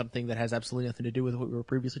something that has absolutely nothing to do with what we were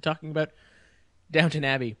previously talking about, Downton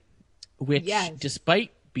Abbey, which,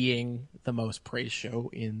 despite being the most praised show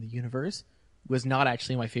in the universe, was not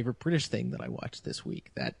actually my favorite British thing that I watched this week.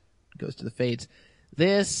 That goes to the fades.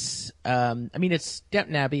 This, it's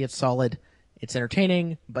Downton Abbey, it's solid, it's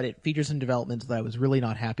entertaining, but it features some developments that I was really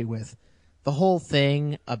not happy with. The whole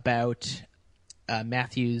thing about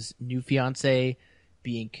Matthew's new fiancée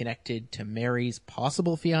being connected to Mary's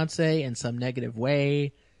possible fiance in some negative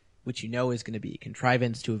way, which is going to be a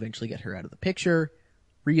contrivance to eventually get her out of the picture.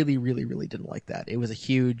 Really, really, really didn't like that. It was a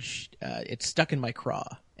huge, it stuck in my craw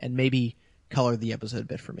and maybe colored the episode a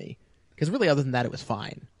bit for me. Because really, other than that, it was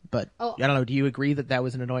fine. But I don't know, do you agree that that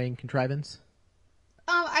was an annoying contrivance?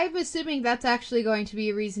 I'm assuming that's actually going to be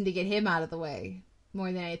a reason to get him out of the way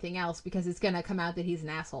more than anything else, because it's going to come out that he's an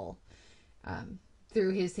asshole.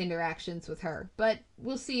 Through his interactions with her. But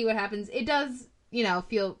we'll see what happens. It does,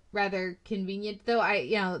 feel rather convenient, though.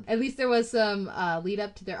 At least there was some lead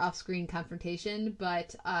up to their off-screen confrontation.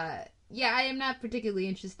 But, I am not particularly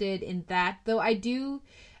interested in that. Though I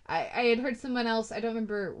had heard someone else, I don't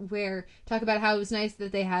remember where, talk about how it was nice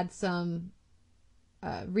that they had some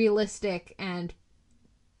realistic and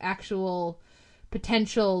actual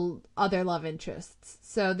potential other love interests.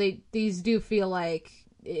 So these do feel like,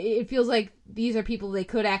 it feels like these are people they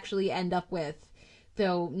could actually end up with,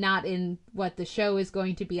 though not in what the show is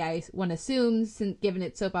going to be, one assumes, given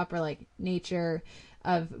its soap opera-like nature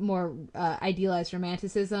of more idealized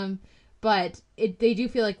romanticism. But they do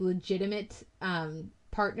feel like legitimate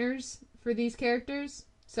partners for these characters.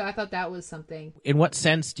 So I thought that was something. In what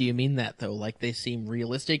sense do you mean that, though? Like they seem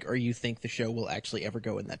realistic, or you think the show will actually ever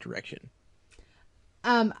go in that direction?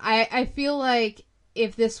 I feel like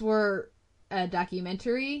if this were a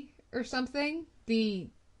documentary or something,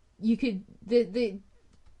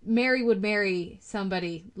 Mary would marry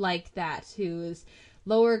somebody like that who is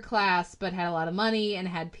lower class but had a lot of money and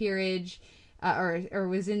had peerage, or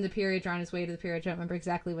was in the peerage or on his way to the peerage. I don't remember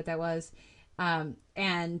exactly what that was.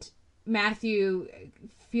 And Matthew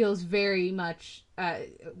feels very much, I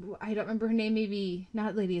don't remember her name, maybe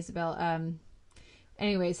not Lady Isabel.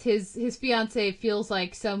 Anyways, his fiance feels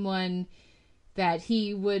like someone that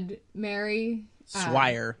he would marry.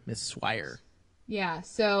 Swire, Miss Swire. Yeah,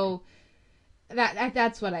 so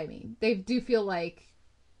that's what I mean. They do feel like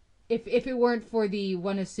if it weren't for the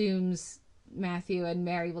one assumes Matthew and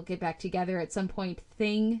Mary will get back together at some point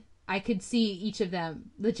thing, I could see each of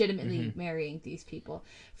them legitimately marrying these people.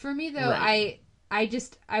 For me, though, right.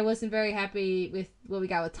 I wasn't very happy with what we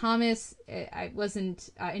got with Thomas. It wasn't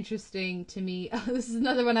interesting to me. This is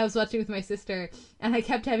another one I was watching with my sister, and I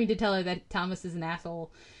kept having to tell her that Thomas is an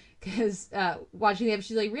asshole. Because watching the episode,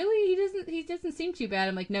 she's like, really? He doesn't seem too bad.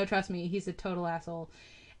 I'm like, no, trust me, he's a total asshole.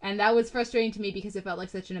 And that was frustrating to me because it felt like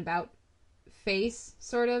such an about face,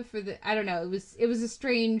 sort of, for the, I don't know, it was a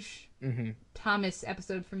strange Thomas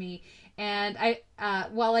episode for me. And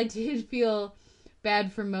while I did feel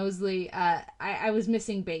bad for Mosley, I was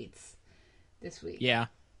missing Bates this week. Yeah.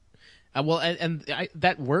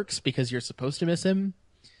 That works because you're supposed to miss him.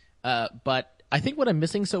 But I think what I'm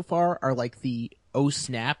missing so far are like the oh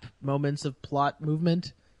snap moments of plot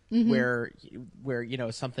movement where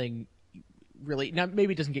something really, now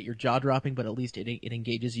maybe it doesn't get your jaw dropping, but at least it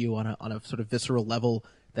engages you on a sort of visceral level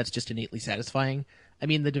that's just innately satisfying. I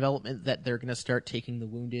mean, the development that they're going to start taking the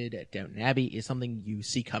wounded at Downton Abbey is something you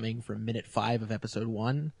see coming from minute 5 of episode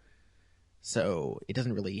 1. So it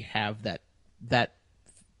doesn't really have that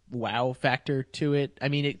wow factor to it. I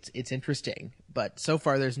mean, it's interesting, but so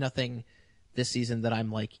far there's nothing this season that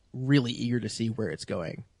I'm like really eager to see where it's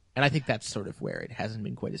going. And I think that's sort of where it hasn't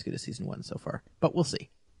been quite as good as season 1 so far, but we'll see.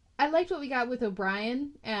 I liked what we got with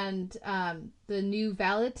O'Brien and the new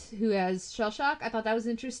valet who has shell shock. I thought that was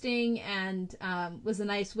interesting and was a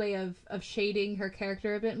nice way of shading her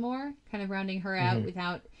character a bit more, kind of rounding her out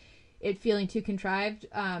without it feeling too contrived.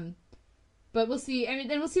 But we'll see. I mean,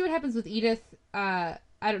 then we'll see what happens with Edith. I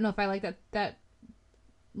don't know if I like that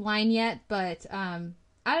line yet, but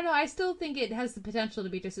I don't know. I still think it has the potential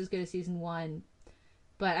to be just as good as season 1,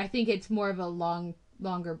 but I think it's more of a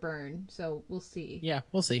longer burn, so we'll see. Yeah,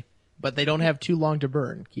 we'll see. But they don't have too long to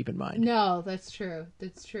burn, keep in mind. No, that's true.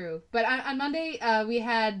 That's true. But on Monday, we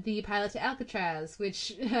had the pilot to Alcatraz,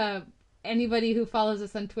 which anybody who follows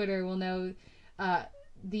us on Twitter will know,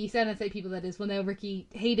 the San Jose people that is, will know Ricky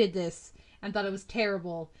hated this and thought it was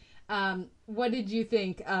terrible. What did you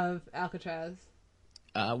think of Alcatraz?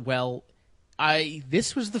 Well,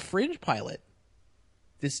 this was the Fringe pilot.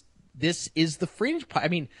 This is the Fringe pilot. I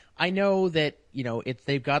mean, I know that,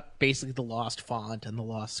 they've got basically the lost font and the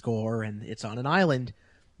lost score and it's on an island,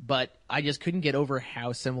 but I just couldn't get over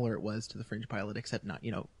how similar it was to the Fringe pilot, except not,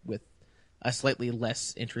 with a slightly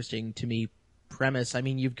less interesting to me premise. I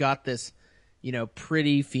mean, you've got this,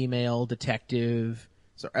 pretty female detective,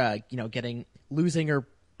 losing her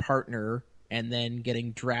partner and then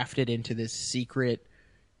getting drafted into this secret,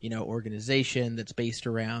 organization that's based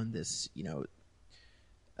around this,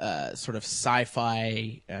 sort of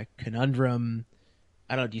sci-fi conundrum.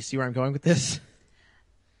 I don't know. Do you see where I'm going with this?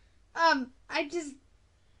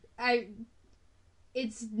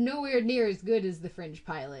 it's nowhere near as good as the Fringe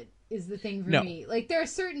pilot is the thing for me. Like, there are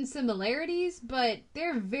certain similarities, but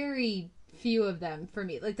there are very few of them for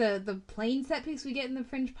me. Like, the plane set piece we get in the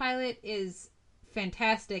Fringe pilot is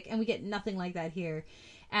fantastic, and we get nothing like that here.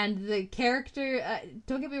 And the character,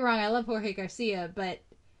 don't get me wrong, I love Jorge Garcia, but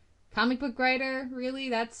comic book writer, really?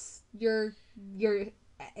 That's your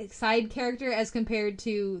side character as compared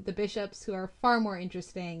to the bishops, who are far more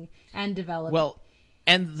interesting and developed. Well,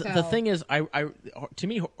 and the thing is, to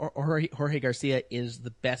me, Jorge Garcia is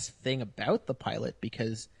the best thing about the pilot,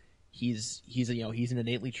 because he's an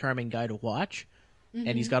innately charming guy to watch,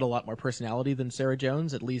 and he's got a lot more personality than Sarah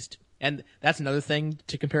Jones, at least. And that's another thing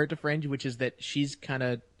to compare it to Fringe, which is that she's kind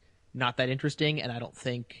of not that interesting, and I don't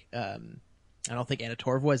think Anna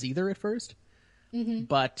Torv was either at first.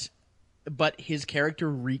 But his character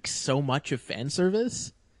reeks so much of fan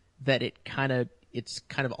service that it's kind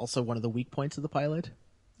of also one of the weak points of the pilot.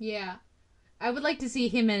 Yeah, I would like to see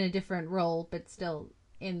him in a different role, but still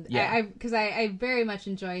because I very much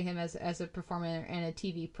enjoy him as a performer and a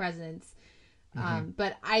TV presence.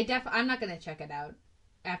 But I'm not going to check it out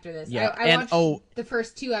after this. Yeah. I watched the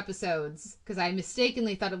first 2 episodes because I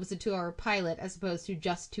mistakenly thought it was a 2-hour pilot as opposed to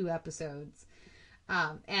just 2 episodes.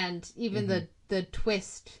 And even the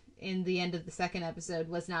twist in the end of the second episode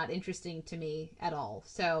was not interesting to me at all.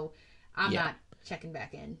 So I'm not checking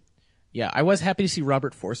back in. Yeah, I was happy to see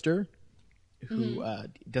Robert Forster, who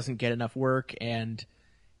doesn't get enough work, and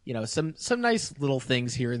some nice little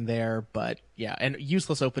things here and there, but and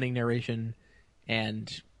useless opening narration,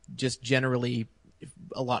 and just generally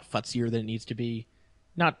a lot futzier than it needs to be.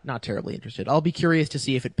 Not terribly interested. I'll be curious to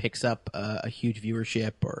see if it picks up a huge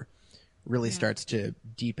viewership or really starts to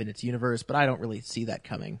deepen its universe, but I don't really see that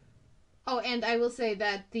coming. Oh, and I will say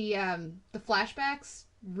that the flashbacks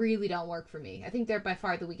really don't work for me. I think they're by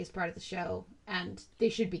far the weakest part of the show, and they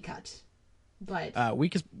should be cut. But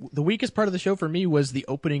the weakest part of the show for me was the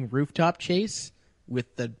opening rooftop chase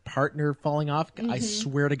with the partner falling off. I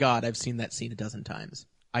swear to God, I've seen that scene a dozen times.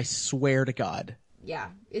 I swear to God. Yeah,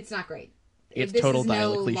 it's not great. It's total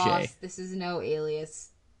dialogue cliche. Lost. This is no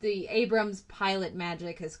Alias. The Abrams pilot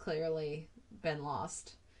magic has clearly been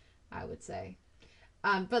lost, I would say.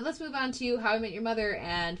 But let's move on to How I Met Your Mother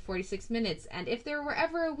and 46 Minutes. And if there were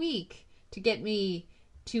ever a week to get me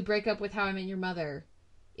to break up with How I Met Your Mother,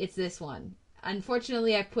 it's this one.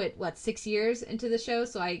 Unfortunately, I put, 6 years into the show,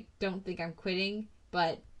 so I don't think I'm quitting.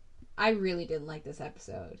 But I really didn't like this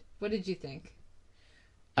episode. What did you think?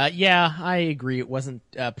 Yeah, I agree. It wasn't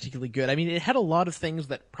particularly good. I mean, it had a lot of things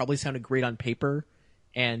that probably sounded great on paper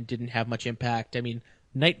and didn't have much impact. I mean,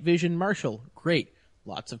 Night Vision Marshall, great.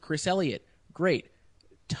 Lots of Chris Elliott, great.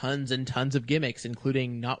 Tons and tons of gimmicks,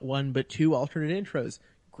 including not 1 but 2 alternate intros.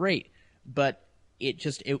 Great. But it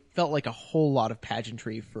felt like a whole lot of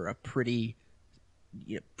pageantry for a pretty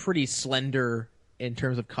slender in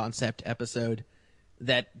terms of concept episode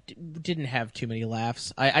that didn't have too many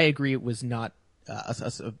laughs. I agree it was not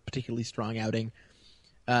a particularly strong outing.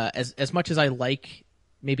 As much as I like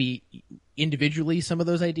maybe individually some of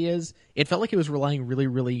those ideas, it felt like it was relying really,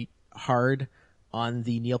 really hard on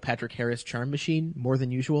the Neil Patrick Harris charm machine more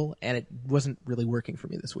than usual, and it wasn't really working for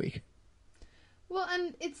me this week. Well,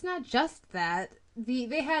 and it's not just that.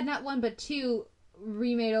 They had not 1 but 2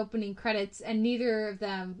 remade opening credits, and neither of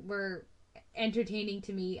them were entertaining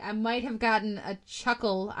to me. I might have gotten a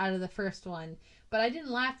chuckle out of the first one, but I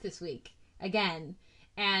didn't laugh this week again.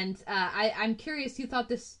 And I'm curious who thought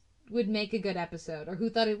this would make a good episode, or who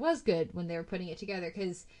thought it was good when they were putting it together,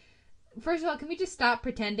 because first of all, can we just stop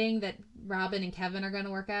pretending that Robin and Kevin are going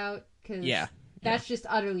to work out? Because that's just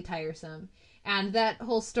utterly tiresome. And that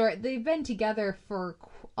whole story, they've been together for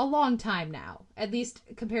a long time now, at least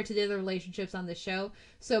compared to the other relationships on the show.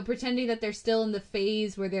 So pretending that they're still in the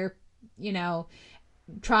phase where they're,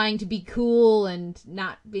 trying to be cool and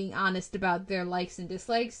not being honest about their likes and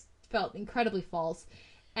dislikes felt incredibly false.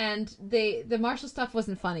 And the Marshall stuff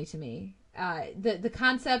wasn't funny to me. The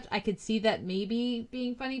concept, I could see that maybe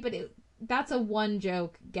being funny, but that's a 1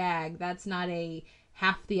 joke gag. That's not a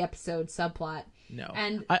half the episode subplot. No.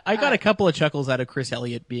 And I got a couple of chuckles out of Chris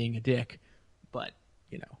Elliott being a dick, but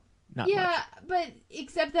not much. Yeah, but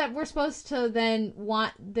except that we're supposed to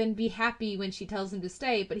then be happy when she tells him to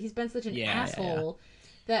stay, but he's been such an asshole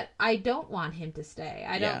that I don't want him to stay.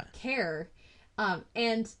 I don't care.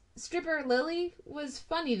 And Stripper Lily was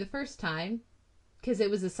funny the first time because it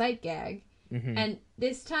was a sight gag. Mm-hmm. And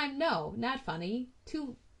this time, no, not funny.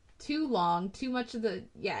 Too long, too much of the...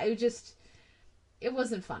 Yeah, it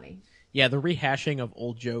wasn't funny. Yeah, the rehashing of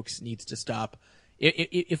old jokes needs to stop.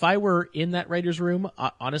 If I were in that writer's room,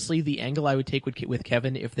 honestly, the angle I would take with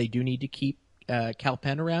Kevin, if they do need to keep Cal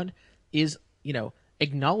Penn around is,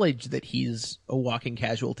 acknowledge that he's a walking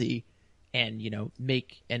casualty, and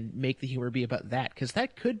make the humor be about that, because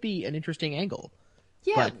that could be an interesting angle.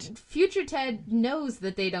 Yeah, but future Ted knows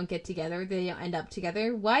that they don't get together. They don't end up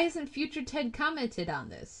together. Why hasn't future Ted commented on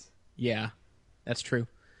this? Yeah, that's true.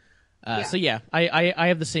 Yeah. So yeah, I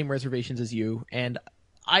have the same reservations as you, and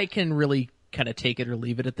I can really kind of take it or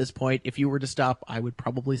leave it at this point. If you were to stop, I would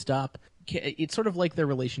probably stop. It's sort of like their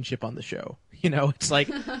relationship on the show. It's like,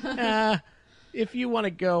 if you want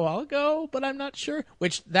to go, I'll go, but I'm not sure.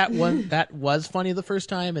 Which that was funny the first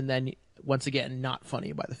time, and then once again, not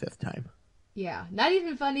funny by the fifth time. Yeah, not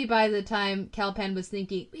even funny by the time Cal Penn was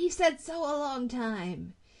thinking, we said so a long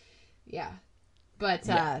time. Yeah, but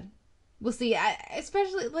we'll see.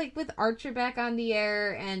 Especially like with Archer back on the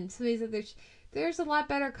air and some of these others, there's a lot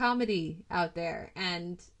better comedy out there,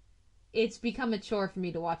 and it's become a chore for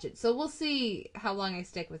me to watch it. So we'll see how long I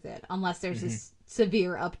stick with it, unless there's a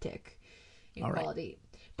severe uptick in quality.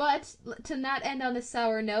 But to not end on a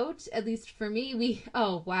sour note, at least for me,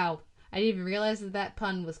 oh wow, I didn't even realize that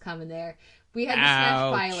pun was coming there. We had the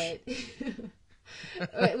Smash pilot,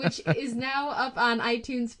 which is now up on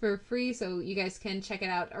iTunes for free, so you guys can check it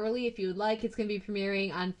out early if you would like. It's going to be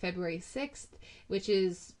premiering on February 6th, which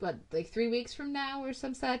is, 3 weeks from now or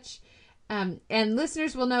some such. And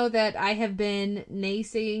listeners will know that I have been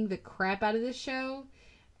naysaying the crap out of this show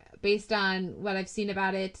based on what I've seen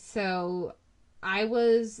about it, so I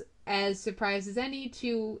was as surprised as any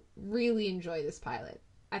to really enjoy this pilot.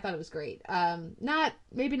 I thought it was great.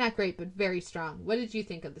 Maybe not great, but very strong. What did you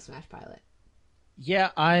think of the Smash pilot?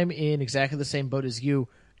 Yeah, I'm in exactly the same boat as you.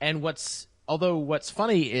 And what's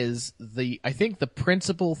funny is I think the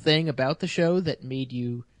principal thing about the show that made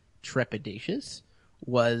you trepidatious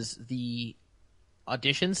was the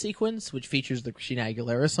audition sequence, which features the Christina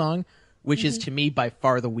Aguilera song, which is to me by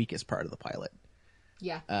far the weakest part of the pilot.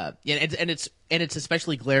 Yeah. And it's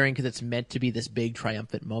especially glaring because it's meant to be this big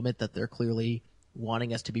triumphant moment that they're clearly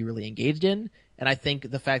wanting us to be really engaged in, and I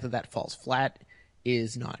think the fact that falls flat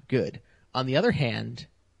is not good. On the other hand,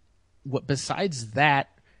 besides that,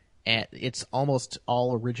 it's almost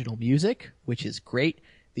all original music, which is great.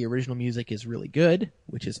 The original music is really good,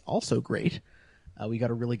 which is also great. We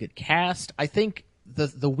got a really good cast. I think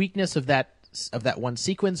the weakness of that one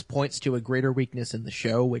sequence points to a greater weakness in the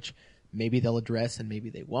show, which maybe they'll address and maybe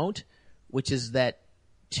they won't, which is that,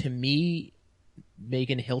 to me,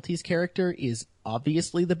 Megan Hilty's character is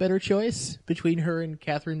obviously the better choice between her and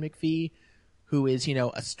Catherine McPhee, who is,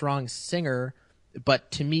 a strong singer,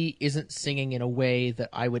 but to me isn't singing in a way that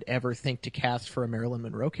I would ever think to cast for a Marilyn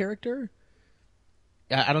Monroe character.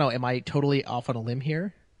 I don't know. Am I totally off on a limb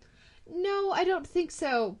here? No, I don't think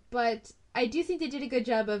so, but I do think they did a good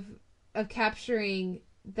job of capturing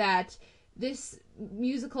that this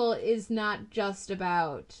musical is not just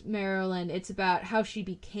about Marilyn. It's about how she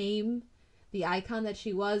became the icon that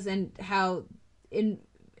she was, and how,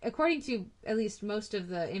 according to at least most of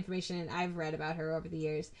the information I've read about her over the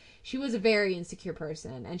years, she was a very insecure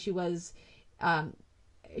person, and she was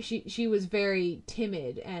she was very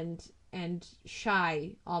timid and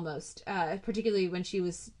shy almost, particularly when she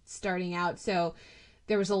was starting out. So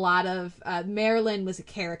there was a lot of Marilyn was a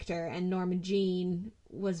character, and Norma Jean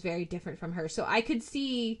was very different from her. So I could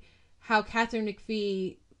see how Catherine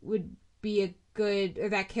McPhee would be a good, or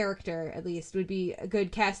that character at least would be a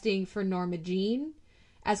good casting for Norma Jean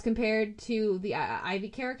as compared to the Ivy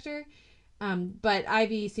character. But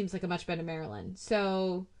Ivy seems like a much better Marilyn.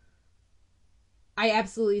 So I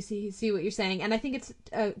absolutely see what you're saying. And I think it's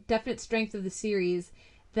a definite strength of the series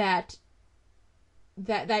that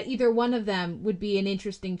either one of them would be an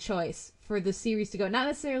interesting choice for the series to go. Not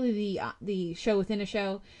necessarily the show within a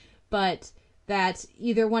show, but that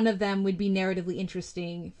either one of them would be narratively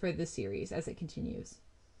interesting for the series as it continues.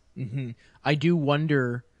 Mm-hmm. I do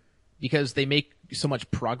wonder, because they make so much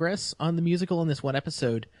progress on the musical in this one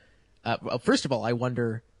episode. First of all, I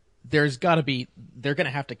wonder, they're going to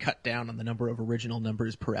have to cut down on the number of original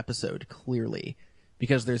numbers per episode, clearly,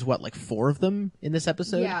 because there's 4 of them in this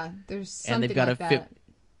episode. Yeah, there's something like that.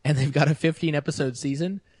 And they've got a 15 episode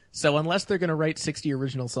season. So unless they're going to write 60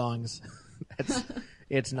 original songs,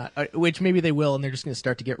 it's not, which maybe they will, and they're just going to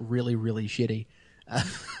start to get really, really shitty.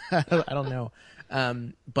 I don't know.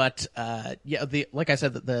 But like I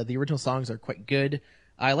said, the original songs are quite good.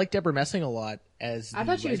 I like Deborah Messing a lot as I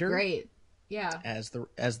thought she was great. Yeah. As the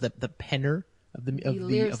penner of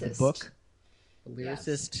the book. A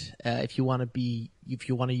lyricist, yes. If you want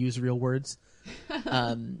to use real words.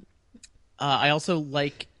 I also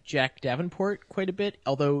like Jack Davenport quite a bit,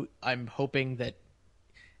 although I'm hoping that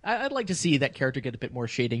I'd like to see that character get a bit more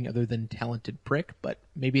shading other than talented prick, but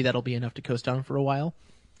maybe that'll be enough to coast on for a while.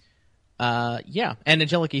 Yeah, and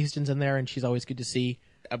Angelica Houston's in there, and she's always good to see.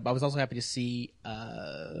 I was also happy to see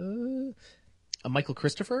a Michael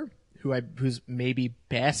Christopher, who's maybe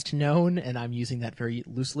best known, and I'm using that very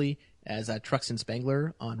loosely, as Truxton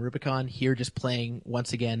Spangler on Rubicon, here just playing,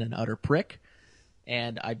 once again, an utter prick.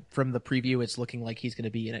 And from the preview, it's looking like he's going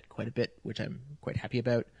to be in it quite a bit, which I'm quite happy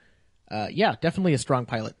about. Yeah, definitely a strong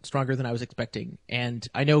pilot, stronger than I was expecting. And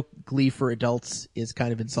I know Glee for adults is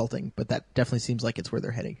kind of insulting, but that definitely seems like it's where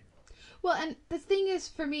they're heading. Well, and the thing is,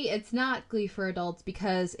 for me, it's not Glee for adults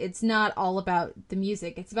because it's not all about the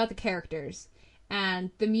music. It's about the characters.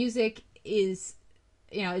 And the music is,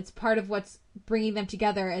 it's part of what's bringing them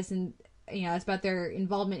together it's about their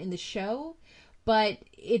involvement in the show. But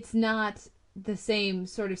it's not the same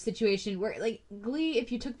sort of situation where, like, Glee,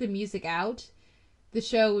 if you took the music out, the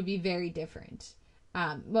show would be very different.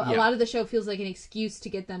 A lot of the show feels like an excuse to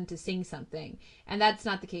get them to sing something. And that's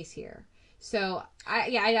not the case here. So,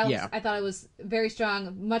 I thought it was very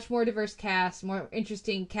strong, much more diverse cast, more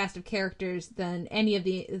interesting cast of characters than any of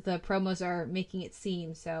the promos are making it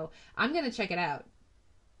seem. So, I'm going to check it out.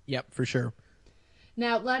 Yep, for sure.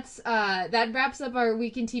 Now, that wraps up our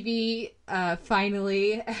week in TV,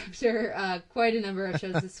 finally, after quite a number of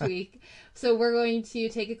shows this week. So we're going to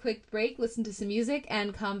take a quick break, listen to some music,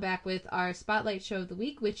 and come back with our Spotlight Show of the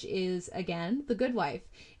Week, which is, again, The Good Wife.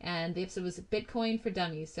 And the episode was Bitcoin for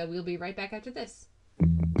Dummies, so we'll be right back after this.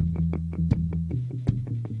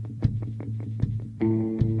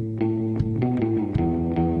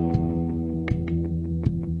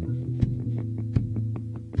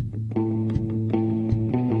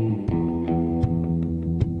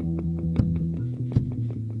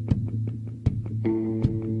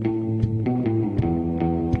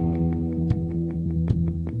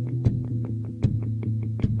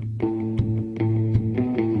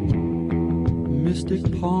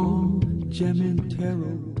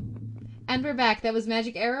 And we're back. That was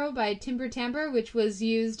Magic Arrow by Timber Timbre, which was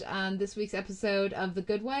used on this week's episode of The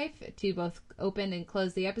Good Wife to both open and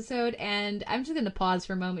close the episode. And I'm just going to pause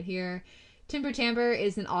for a moment here. Timber Timbre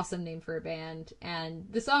is an awesome name for a band, and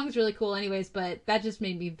the song's really cool anyways, but that just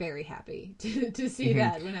made me very happy to see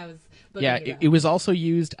that when I was looking it up. It was also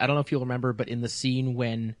used, I don't know if you'll remember, but in the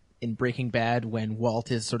scene in Breaking Bad when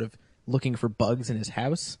Walt is sort of looking for bugs in his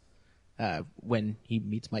house. When he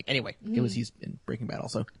meets Mike. Anyway, it was used in Breaking Bad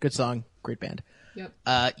also. Good song, great band.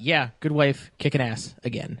 Yep. Good Wife, kicking ass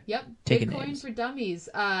again. Yep. Taking Bitcoin names. for Dummies.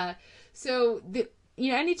 So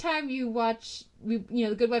anytime you watch, The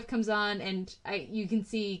Good Wife comes on, and you can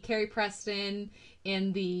see Carrie Preston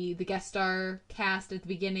in the guest star cast at the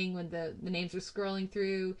beginning when the names are scrolling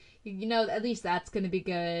through. At least that's going to be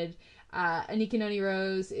good. Anika Noni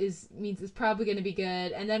Rose is probably going to be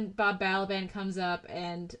good, and then Bob Balaban comes up,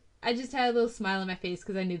 and I just had a little smile on my face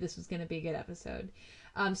because I knew this was going to be a good episode.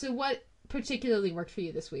 So what particularly worked for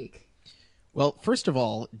you this week? Well, first of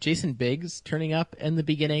all, Jason Biggs turning up in the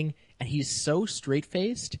beginning, and he's so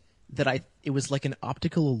straight-faced that it was like an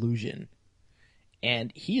optical illusion.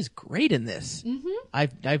 And he's great in this.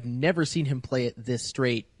 Mm-hmm. I've never seen him play it this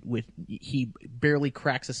straight. He barely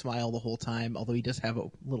cracks a smile the whole time, although he does have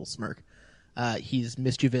a little smirk. He's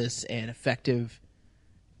mischievous and effective.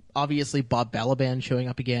 Obviously, Bob Balaban showing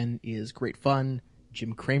up again is great fun.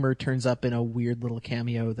 Jim Cramer turns up in a weird little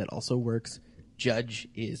cameo that also works. Judge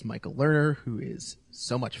is Michael Lerner, who is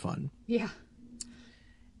so much fun. Yeah.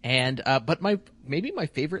 And but maybe my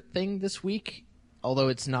favorite thing this week, although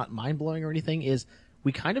it's not mind-blowing or anything, is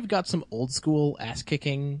we kind of got some old-school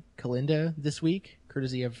ass-kicking Kalinda this week,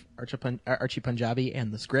 courtesy of Archie Punjabi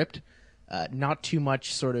and the script. Not too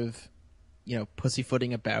much sort of,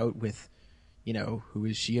 pussyfooting about with, who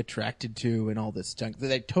is she attracted to and all this junk.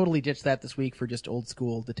 They totally ditched that this week for just old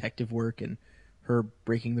school detective work and her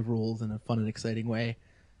breaking the rules in a fun and exciting way.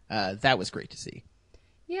 That was great to see.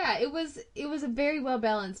 Yeah, it was a very well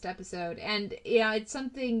balanced episode, and it's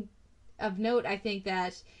something of note. I think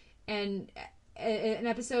that an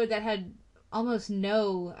episode that had almost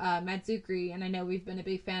no Matt Zuckery, and I know we've been a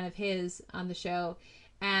big fan of his on the show,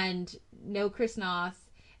 and no Chris Noth,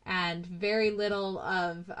 and very little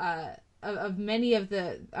of many of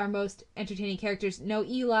our most entertaining characters. No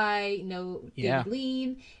Eli, no David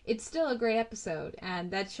Lean. It's still a great episode,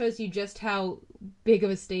 and that shows you just how big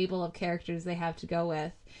of a stable of characters they have to go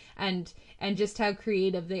with, and just how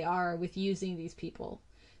creative they are with using these people.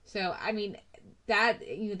 So, I mean, that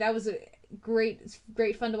was great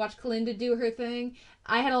fun to watch Kalinda do her thing.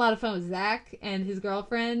 I had a lot of fun with Zach and his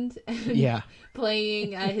girlfriend. Yeah.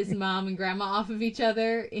 Playing his mom and grandma off of each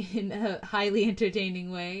other in a highly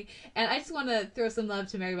entertaining way. And I just want to throw some love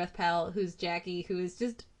to Mary Beth Powell, who's Jackie, who is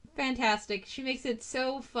just fantastic. She makes it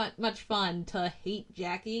so much fun to hate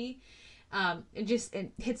Jackie.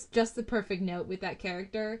 It hits just the perfect note with that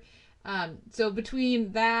character. So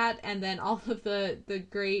between that and then all of the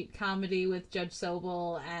great comedy with Judge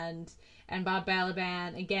Sobel and Bob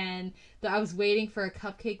Balaban, again, I was waiting for a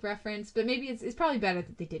cupcake reference, but maybe it's probably better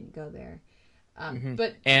that they didn't go there.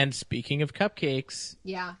 And speaking of cupcakes,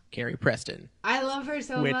 yeah, Carrie Preston. I love her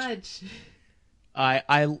so much.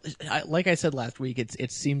 I like I said last week,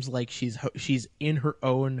 it seems like she's in her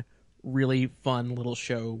own really fun little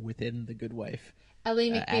show within The Good Wife.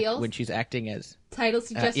 Ellie McBeal, when she's acting as title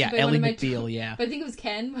suggested by Ellie one of McBeal, yeah. But I think it was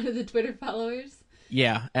Ken, one of the Twitter followers.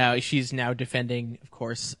 Yeah, she's now defending, of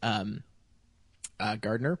course,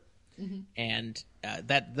 Gardner, and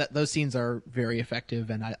that those scenes are very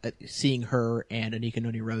effective. And seeing her and Anika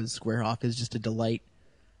Noni Rose square off is just a delight.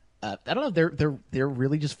 I don't know, they're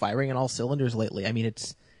really just firing on all cylinders lately. I mean,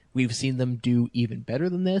 we've seen them do even better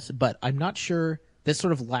than this, but I'm not sure this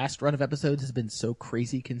sort of last run of episodes has been so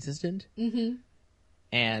crazy consistent. Mm-hmm.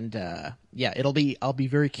 And I'll be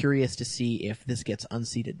very curious to see if this gets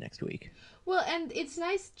unseated next week. Well, and it's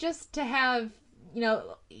nice just to have,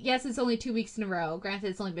 yes, it's only 2 weeks in a row. Granted,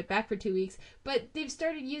 it's only been back for 2 weeks, but they've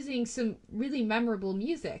started using some really memorable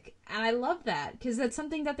music, and I love that because that's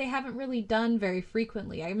something that they haven't really done very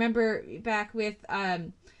frequently. I remember back with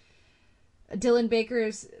Dylan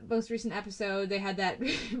Baker's most recent episode, they had that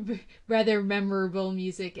rather memorable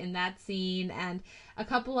music in that scene, and a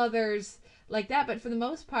couple others like that, but for the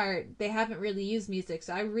most part, they haven't really used music,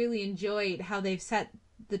 so I really enjoyed how they've set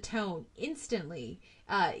the tone instantly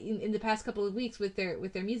in the past couple of weeks with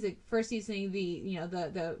their music. First using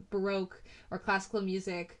the Baroque or classical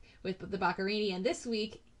music with the Boccherini, and this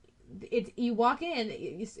week, you walk in,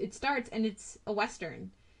 it starts, and it's a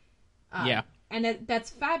Western. Yeah. And that's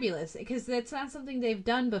fabulous, because that's not something they've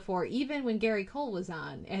done before, even when Gary Cole was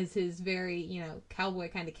on as his very, cowboy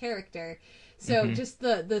kind of character. So just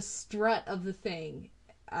the strut of the thing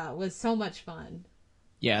was so much fun.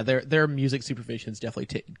 Yeah, their music supervision's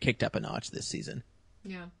definitely kicked up a notch this season.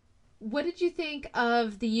 Yeah. What did you think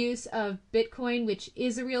of the use of Bitcoin, which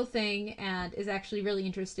is a real thing and is actually really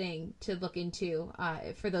interesting to look into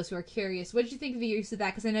for those who are curious? What did you think of the use of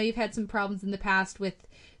that? Because I know you've had some problems in the past with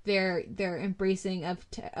their embracing of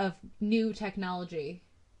new technology.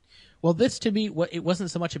 Well, this to me, it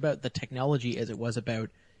wasn't so much about the technology as it was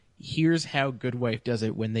about here's how Good Wife does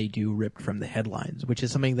it when they do ripped from the headlines, which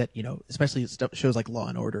is something that, especially shows like Law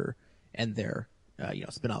and Order and their,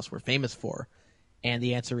 spin-offs were famous for. And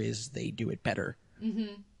the answer is they do it better.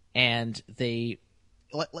 Mm-hmm. And they,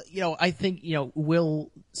 I think,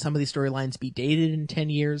 will some of these storylines be dated in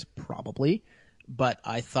 10 years? Probably. But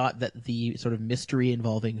I thought that the sort of mystery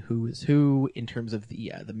involving who is who in terms of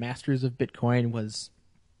the masters of Bitcoin was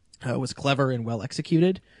clever and well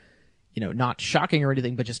executed. Not shocking or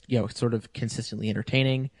anything, but just, sort of consistently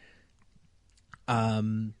entertaining.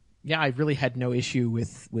 I really had no issue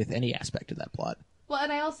with any aspect of that plot. Well,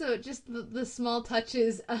 and I also, just the small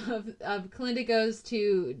touches of Kalinda goes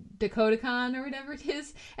to DakotaCon or whatever it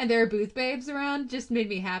is, and there are booth babes around, just made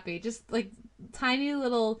me happy. Just like tiny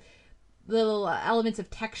little elements of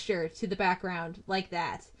texture to the background like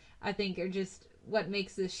that, I think are just what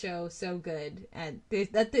makes this show so good. And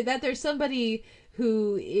that there's somebody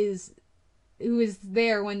who is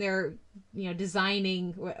there when they're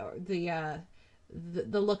designing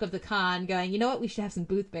the look of the con, going, we should have some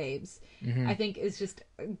booth babes. Mm-hmm. I think is just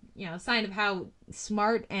a sign of how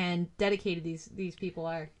smart and dedicated these people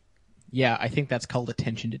are. Yeah, I think that's called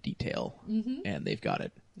attention to detail, and they've got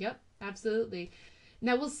it. Yep, absolutely.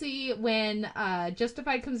 Now we'll see when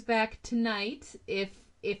Justified comes back tonight if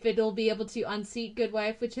it'll be able to unseat Good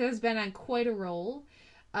Wife, which has been on quite a roll.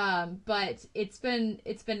 But it's been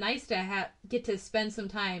nice to get to spend some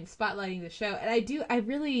time spotlighting the show, and I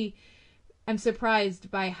really am surprised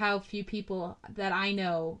by how few people that I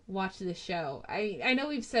know watch this show. I know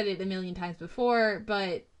we've said it a million times before,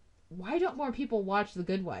 but why don't more people watch The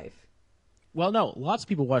Good Wife? Well, no, lots of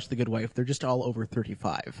people watch The Good Wife. They're just all over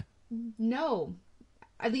 35. No,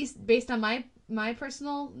 at least based on my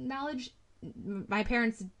personal knowledge, my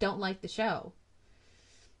parents don't like the show.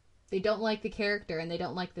 They don't like the character, and they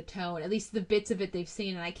don't like the tone. At least the bits of it they've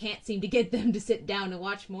seen, and I can't seem to get them to sit down and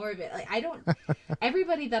watch more of it.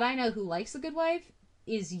 Everybody that I know who likes The Good Wife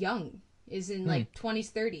is young, is in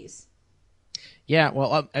 20s, 30s. Yeah,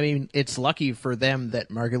 well, I mean, it's lucky for them that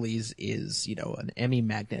Margulies is, an Emmy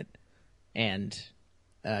magnet, and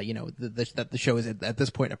that the show is at this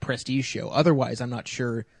point a prestige show. Otherwise, I'm not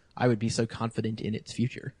sure I would be so confident in its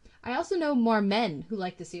future. I also know more men who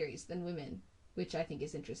like the series than women, which I think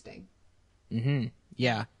is interesting. Mm-hmm.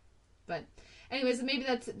 Yeah. But anyways, maybe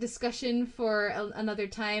that's a discussion for another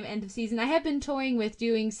time, end of season. I have been toying with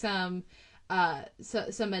doing some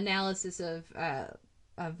analysis of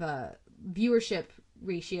viewership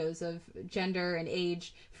ratios of gender and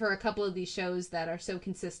age for a couple of these shows that are so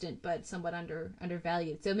consistent but somewhat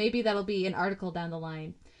undervalued. So maybe that'll be an article down the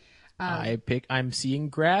line. I'm seeing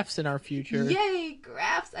graphs in our future. Yay,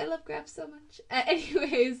 graphs! I love graphs so much.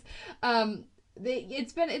 Anyways,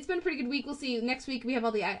 it's been a pretty good week. We'll see. Next week we have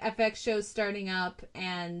all the FX shows starting up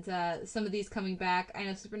and some of these coming back. I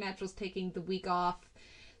know Supernatural's taking the week off,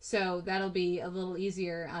 so that'll be a little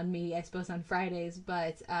easier on me, I suppose, on Fridays.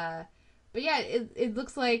 But yeah, it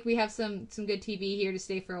looks like we have some good TV here to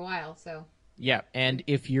stay for a while. So. Yeah, and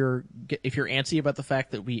if you're antsy about the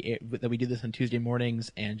fact that we do this on Tuesday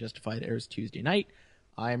mornings and Justified airs Tuesday night,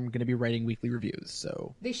 I'm going to be writing weekly reviews.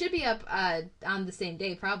 So they should be up on the same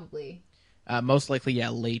day, probably. Most likely, yeah,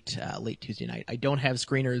 late Tuesday night. I don't have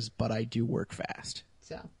screeners, but I do work fast.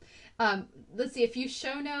 So, let's see a few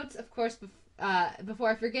show notes. Of course,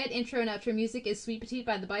 before I forget, intro and outro music is Sweet Petite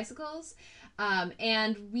by the Bicycles.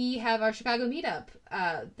 And we have our Chicago meetup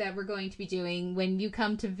that we're going to be doing when you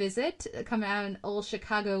come to visit. Come out in Old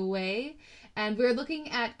Chicago way. And we're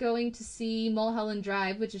looking at going to see Mulholland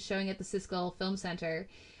Drive, which is showing at the Siskel Film Center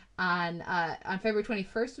on February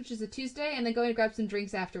 21st, which is a Tuesday, and then going to grab some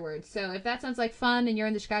drinks afterwards. So if that sounds like fun and you're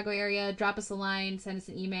in the Chicago area, drop us a line, send us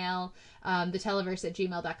an email,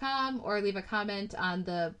 theteleverse@gmail.com, or leave a comment on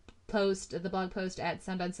the blog post at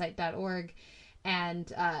soundonsight.org.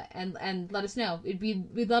 And let us know.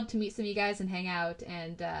 We'd love to meet some of you guys and hang out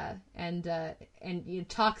and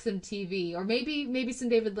talk some TV, or maybe some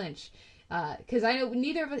David Lynch, because I know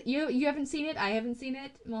neither of us, you haven't seen it. I haven't seen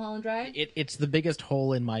it. Mulholland Drive. It's the biggest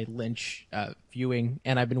hole in my Lynch viewing,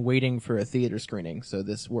 and I've been waiting for a theater screening, so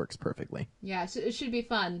this works perfectly. Yeah, it should be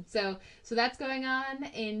fun. So that's going on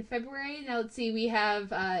in February. Now let's see. We have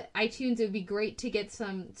iTunes. It would be great to get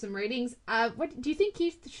some ratings. What do you think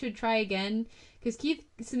Keith should try again? Because Keith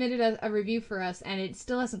submitted a review for us, and it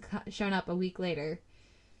still hasn't shown up a week later.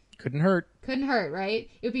 Couldn't hurt, right?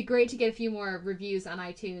 It would be great to get a few more reviews on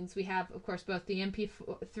iTunes. We have, of course, both the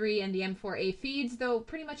MP3 and the M4A feeds, though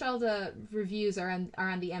pretty much all the reviews are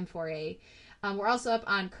on the M4A. We're also up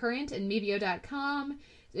on Current and Mevio.com.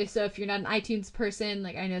 So if you're not an iTunes person,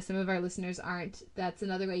 like I know some of our listeners aren't, that's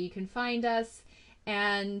another way you can find us.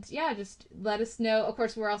 And yeah, just let us know. Of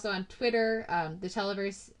course, we're also on Twitter, the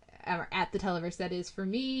Televerse. At the Televerse, that is for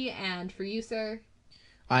me, and for you, sir.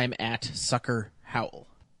 I'm at Sucker Howl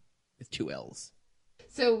with 2 L's.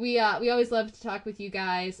 So we always love to talk with you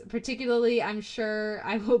guys. Particularly, I'm sure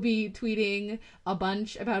I will be tweeting a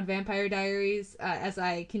bunch about Vampire Diaries as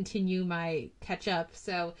I continue my catch up.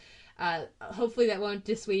 So hopefully that won't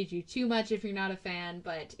dissuade you too much if you're not a fan.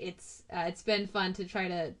 But it's been fun to try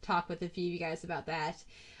to talk with a few of you guys about that.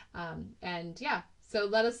 And yeah. So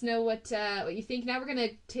let us know what you think. Now we're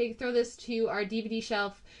going to throw this to our DVD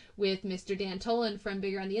shelf with Mr. Dan Toland from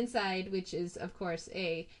Bigger on the Inside, which is, of course,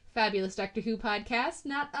 a fabulous Doctor Who podcast.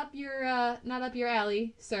 Not up your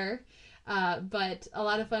alley, sir, but a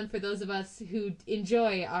lot of fun for those of us who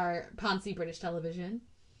enjoy our poncy British television.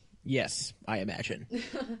 Yes, I imagine.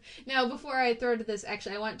 Now, before I throw to this,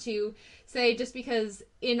 actually, I want to say, just because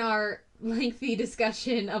in our lengthy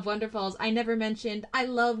discussion of Wonderfalls, I never mentioned I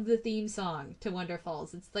love the theme song to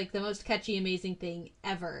Wonderfalls. It's like the most catchy, amazing thing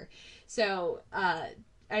ever. So I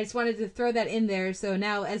just wanted to throw that in there. So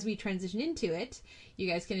now as we transition into it, you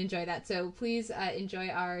guys can enjoy that. So please enjoy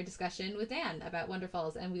our discussion with Dan about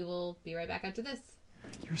Wonderfalls, and we will be right back after this.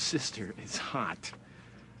 Your sister is hot.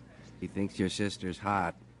 He thinks your sister's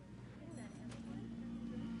hot.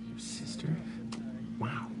 Your sister?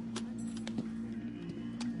 Wow.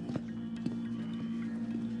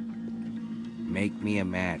 Make me a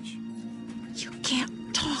match. You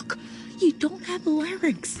can't talk. You don't have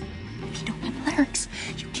larynx. If you don't have larynx,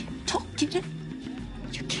 you can't talk, get it?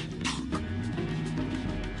 You can't talk.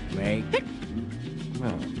 Make.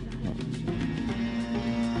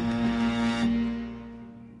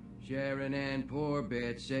 Sharon and poor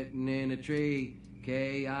bitch sitting in a tree.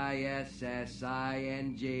 Kissing.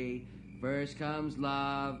 First comes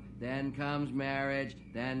love, then comes marriage,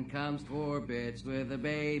 then comes poor bitch with a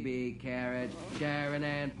baby carriage. Sharon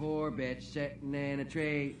and poor bitch sitting in a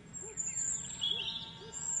tree.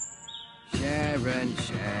 Sharon,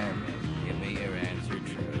 give me your answer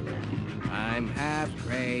true. I'm half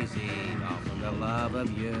crazy, all from the love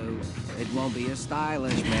of you. It won't be a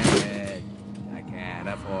stylish marriage.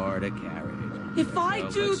 can't afford a carriage. If I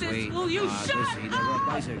So do but this, sweet will you on shut the seat of a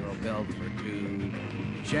bicycle built for two.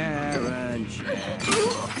 Sharon,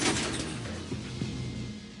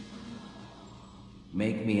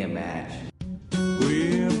 make me a match.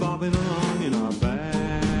 We're bobbing along in our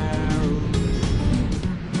barrel.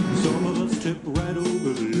 Some of us tip right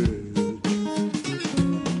over the edge.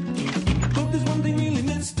 But there's one thing really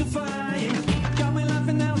mystifying. Got me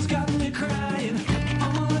laughing, now it's got me crying.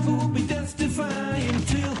 All my life I will be testifying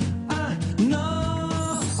till I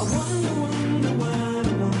know. I wonder, wonder why the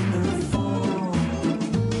wonderfall.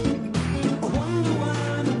 I wonder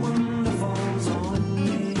why the wonder falls on me.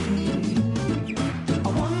 I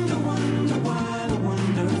wonder, wonder why the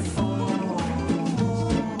wonder falls.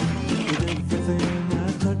 With everything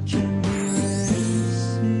I touch and hear and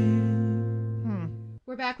see.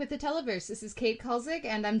 We're back with the Televerse. This is Kate Kulzick,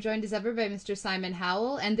 and I'm joined as ever by Mr. Simon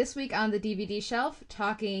Howell. And this week on the DVD shelf,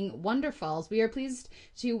 talking Wonderfalls, we are pleased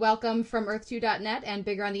to welcome from Earth2.net and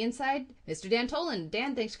Bigger on the Inside, Mr. Dan Toland.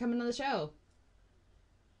 Dan, thanks for coming on the show.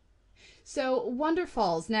 So,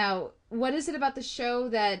 Wonderfalls. Now, what is it about the show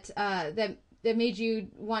that made you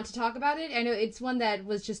want to talk about it? I know it's one that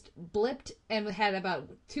was just blipped and had about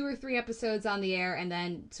 2 or 3 episodes on the air and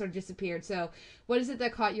then sort of disappeared. So, what is it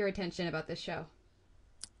that caught your attention about this show?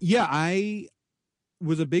 Yeah, I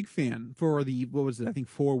was a big fan for the, what was it, I think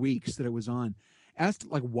 4 weeks that it was on. As to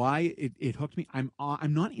like why it hooked me, I'm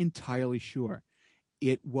not entirely sure.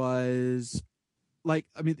 It was like,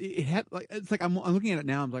 I mean, it had like, it's like I'm looking at it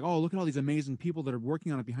now, I'm like, oh, look at all these amazing people that are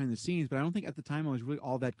working on it behind the scenes, but I don't think at the time I was really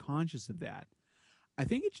all that conscious of that. I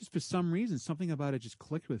think it just, for some reason, something about it just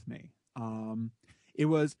clicked with me. It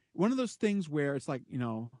was one of those things where it's like, you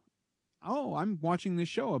know, oh, I'm watching this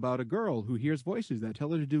show about a girl who hears voices that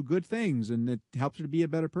tell her to do good things and it helps her to be a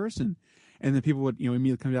better person. And then people would, you know,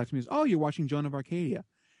 immediately come back to me as, oh, you're watching Joan of Arcadia.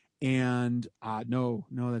 And no,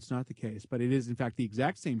 that's not the case. But it is, in fact, the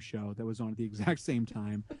exact same show that was on at the exact same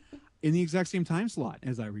time, in the exact same time slot,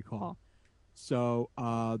 as I recall. So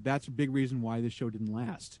that's a big reason why this show didn't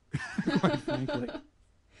last, quite frankly.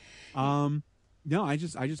 No, I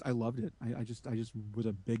loved it. I just was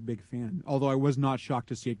a big fan. Although I was not shocked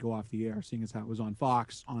to see it go off the air, seeing as how it was on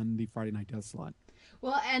Fox on the Friday night death slot.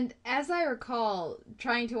 Well, and as I recall,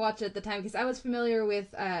 trying to watch it at the time, because I was familiar with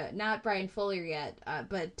not Brian Fuller yet,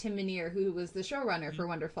 but Tim Minear, who was the showrunner for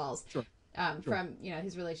Wonderfalls. Sure. From, you know,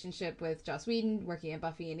 his relationship with Joss Whedon, working at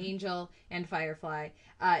Buffy and Angel and Firefly.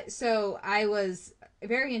 So I was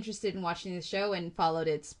very interested in watching the show and followed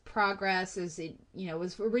its progress, as it, you know,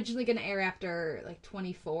 was originally going to air after like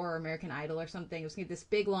 24 or American Idol or something. It was going to get this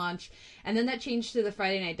big launch, and then that changed to the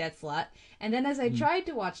Friday night death slot. And then as I tried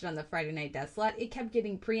to watch it on the Friday night death slot, it kept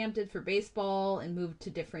getting preempted for baseball and moved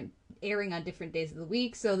to airing on different days of the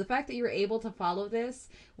week. So the fact that you were able to follow this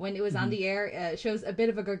when it was on the air shows a bit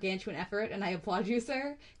of a gargantuan effort, and I applaud you,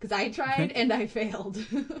 sir, because I tried and I failed.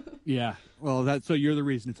 Yeah, well, so you're the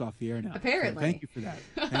reason it's off the air now. Apparently. So thank you for that.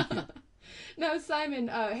 Thank you. Now, Simon,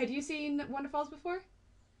 had you seen Wonderfalls before?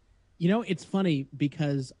 You know, it's funny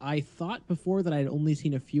because I thought before that I'd only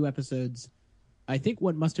seen a few episodes. I think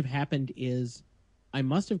what must have happened is I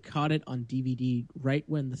must have caught it on DVD right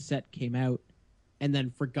when the set came out and then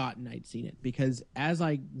forgotten I'd seen it, because as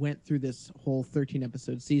I went through this whole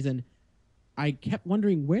 13-episode season, I kept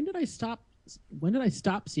wondering, when did I stop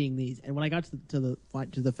seeing these? And when I got to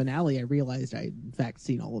the finale, I realized I in fact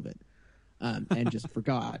seen all of it, and just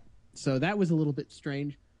forgot. So that was a little bit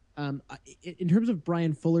strange. In terms of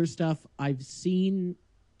Brian Fuller stuff, I've seen,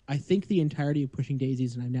 I think, the entirety of Pushing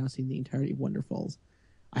Daisies, and I've now seen the entirety of Wonderfalls.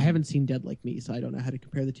 I haven't seen Dead Like Me, so I don't know how to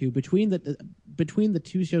compare the two. Between the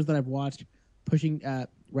two shows that I've watched,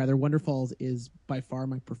 Wonderfalls is by far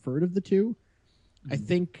my preferred of the two. I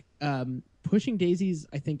think Pushing Daisies,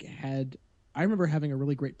 I remember having a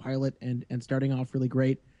really great pilot and starting off really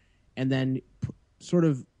great, and then sort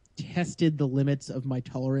of tested the limits of my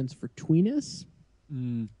tolerance for tweeness.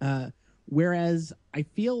 Whereas I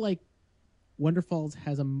feel like Wonderfalls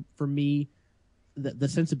has for me, the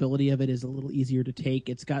sensibility of it is a little easier to take.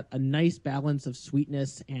 It's got a nice balance of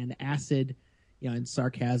sweetness and acid, you know, and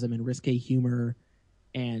sarcasm and risque humor,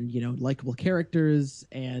 and, you know, likable characters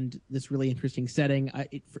and this really interesting setting.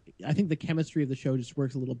 I think the chemistry of the show just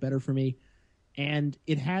works a little better for me, and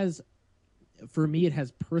it has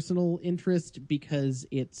personal interest because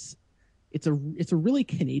it's a really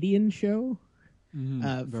Canadian show.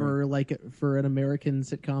 For an American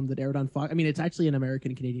sitcom that aired on Fox. I mean, it's actually an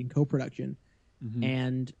American-Canadian co-production.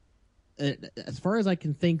 And as far as I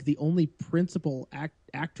can think, the only principal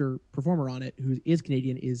actor-performer on it who is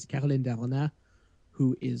Canadian is Caroline Darnat,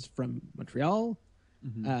 who is from Montreal,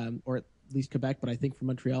 or least Quebec, but I think from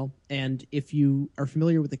Montreal. And if you are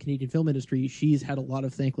familiar with the Canadian film industry, she's had a lot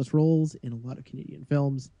of thankless roles in a lot of Canadian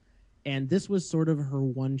films. And this was sort of her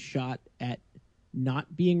one shot at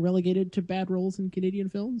not being relegated to bad roles in Canadian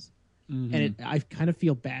films. Mm-hmm. And I kind of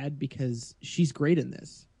feel bad because she's great in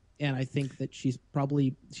this. And I think that she's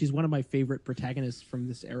one of my favorite protagonists from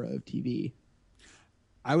this era of TV.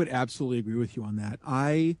 I would absolutely agree with you on that.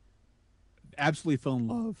 I absolutely fell in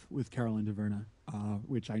love with Carolyn Taverna,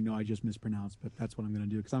 which I know I just mispronounced, but that's what I'm going to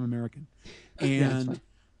do because I'm American. And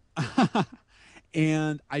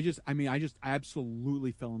and I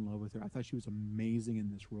absolutely fell in love with her. I thought she was amazing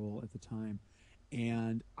in this role at the time.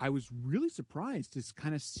 And I was really surprised to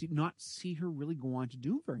kind of not see her really go on to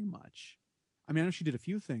do very much. I mean, I know she did a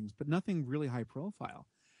few things, but nothing really high profile.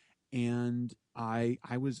 And I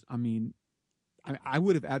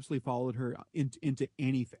would have absolutely followed her into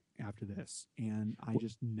anything after this, and I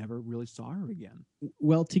just never really saw her again.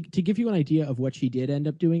 Well, to give you an idea of what she did end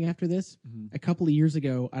up doing after this, a couple of years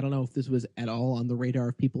ago, I don't know if this was at all on the radar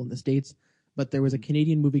of people in the States, but there was a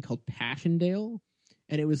Canadian movie called Passchendaele,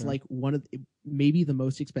 and it was like maybe the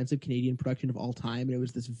most expensive Canadian production of all time, and it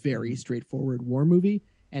was this very straightforward war movie,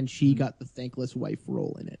 and she got the thankless wife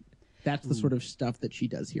role in it. That's the sort of stuff that she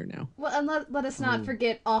does here now. Well, and let us not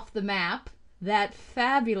forget Off the Map, that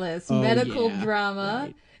fabulous medical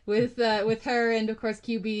drama with her and of course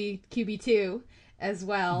QB2 as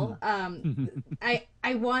well. I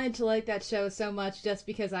wanted to like that show so much just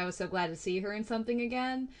because I was so glad to see her in something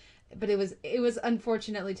again, but it was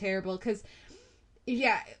unfortunately terrible because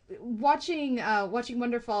watching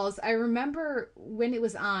Wonderfalls, I remember when it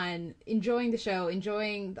was on, enjoying the show,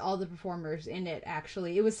 enjoying all the performers in it.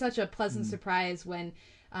 Actually, it was such a pleasant surprise when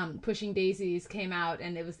Pushing Daisies came out,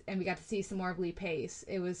 and we got to see some more of Lee Pace.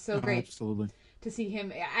 It was so great to see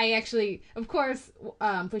him. I actually, of course,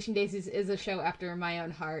 Pushing Daisies is a show after my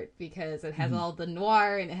own heart because it has all the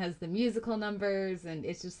noir and it has the musical numbers, and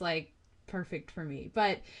it's just like perfect for me.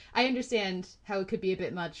 But I understand how it could be a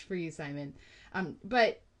bit much for you, Simon.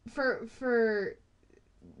 But for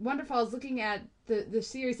Wonderfalls, looking at the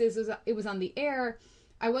series as it was on the air,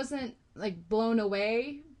 I wasn't like blown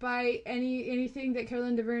away by anything that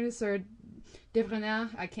Carolyn Taverna or Taverna,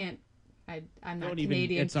 I'm not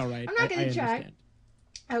Canadian. It's all right. I'm not going to try.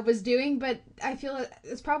 I was doing, but I feel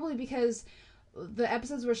it's probably because the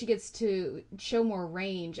episodes where she gets to show more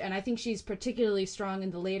range, and I think she's particularly strong in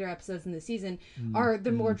the later episodes in the season, are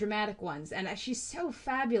the more dramatic ones. And she's so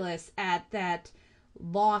fabulous at that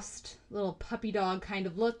lost little puppy dog kind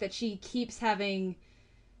of look that she keeps having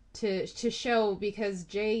to show because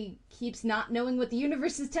Jay keeps not knowing what the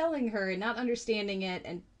universe is telling her and not understanding it.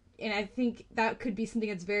 And I think that could be something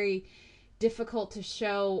that's very difficult to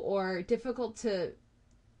show or difficult to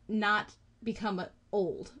not become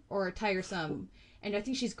old or tiresome, and I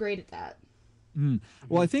think she's great at that.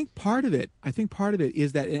 Well, I think part of it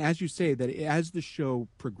is that, as you say, that as the show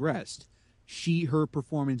progressed, her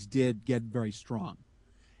performance did get very strong,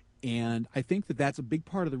 and I think that's a big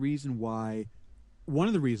part of the reason why. One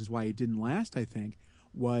of the reasons why it didn't last, I think,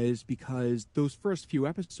 was because those first few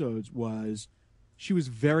episodes she was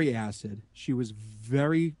very acid, she was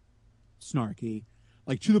very snarky,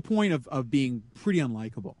 like to the point of being pretty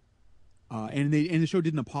unlikable. And the show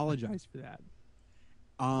didn't apologize for that.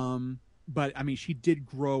 But I mean, she did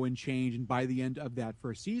grow and change, and by the end of that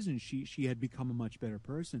first season, she had become a much better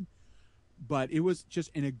person. But it was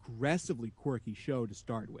just an aggressively quirky show to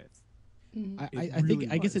start with.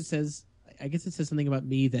 I guess it says something about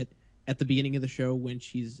me that at the beginning of the show, when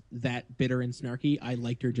she's that bitter and snarky, I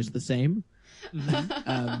liked her just the same.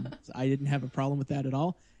 So I didn't have a problem with that at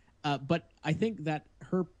all. But I think that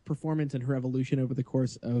her performance and her evolution over the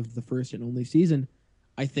course of the first and only season,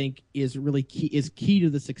 I think, is really key to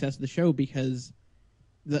the success of the show because,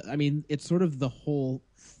 it's sort of the whole.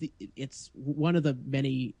 It's one of the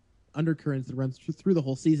many undercurrents that runs through the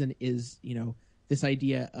whole season is this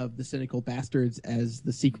idea of the cynical bastards as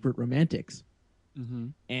the secret romantics,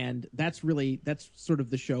 and that's sort of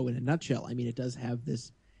the show in a nutshell. I mean, it does have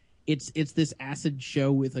this. It's this acid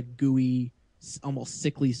show with a gooey, almost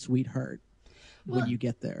sickly sweetheart when you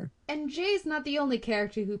get there. And Jay's not the only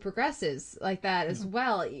character who progresses like that as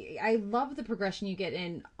well. I love the progression you get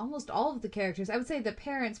in almost all of the characters. I would say the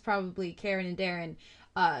parents, probably Karen and Darren,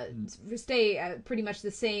 stay pretty much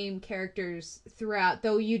the same characters throughout,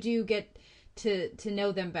 though you do get to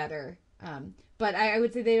know them better. But I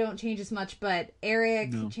would say they don't change as much, but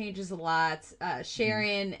Eric changes a lot.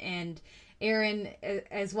 Sharon and Aaron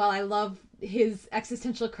as well. I love his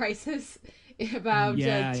existential crisis about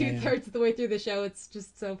 2/3 of the way through the show. It's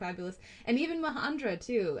just so fabulous. And even Mahendra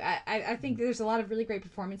too. I think there's a lot of really great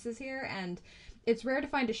performances here, and it's rare to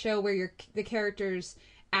find a show where the characters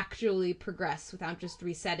actually progress without just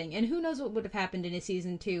resetting. And who knows what would have happened in a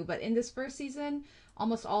season 2, but in this first season,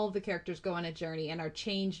 almost all of the characters go on a journey and are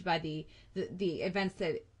changed by the events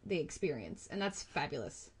that they experience, and that's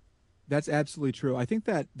fabulous. That's absolutely true. I think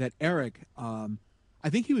that Eric, I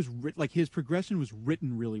think he was his progression was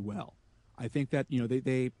written really well. I think that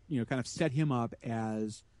they kind of set him up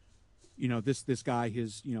as this guy,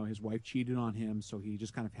 his wife cheated on him, so he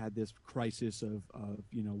just kind of had this crisis of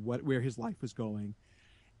where his life was going.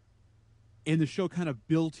 And the show kind of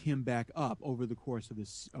built him back up over the course of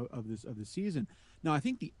the season. Now, I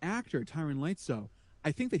think the actor Tyron Lightso,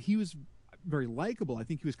 I think that he was very likable. I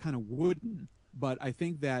think he was kind of wooden, but I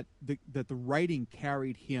think that the writing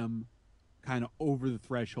carried him kind of over the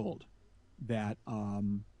threshold that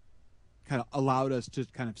kind of allowed us to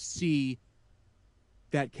kind of see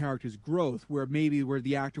that character's growth, where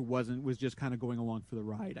the actor was just kind of going along for the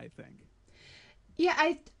ride, I think. Yeah,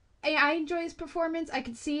 I enjoy his performance. I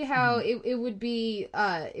could see how it would be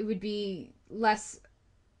less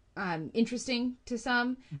interesting to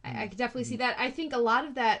some. I could definitely see that. I think a lot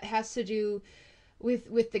of that has to do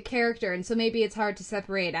with the character, and so maybe it's hard to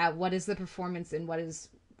separate out what is the performance and what is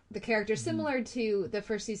the character. Similar to the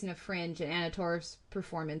first season of Fringe and Anna Torv's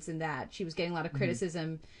performance in that. She was getting a lot of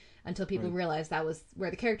criticism until people realized that was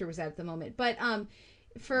where the character was at the moment. But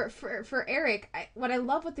for Eric, what I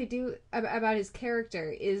love what they do about his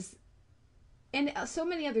character is, and so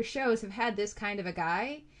many other shows have had this kind of a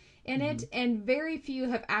guy in it, and very few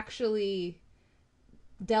have actually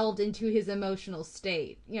delved into his emotional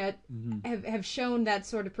state. Have shown that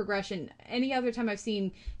sort of progression. Any other time I've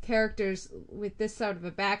seen characters with this sort of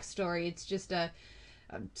a backstory, it's just a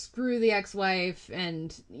screw the ex-wife,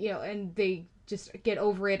 and and they just get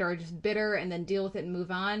over it, or just bitter and then deal with it and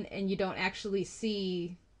move on, and you don't actually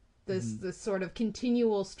see this sort of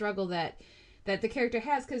continual struggle that the character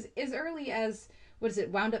has, because as early as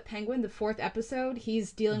Wound Up Penguin, the 4th episode,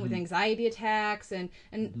 he's dealing with anxiety attacks, and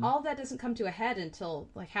all that doesn't come to a head until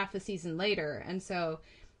like half a season later. And so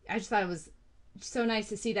I just thought it was so nice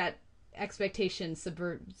to see that expectation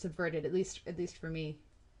subverted, at least for me.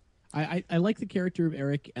 I like the character of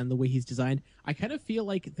Eric and the way he's designed. I kind of feel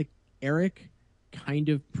like Eric kind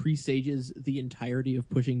of presages the entirety of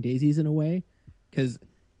Pushing Daisies in a way, because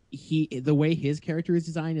the way his character is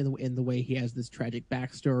designed, and the way he has this tragic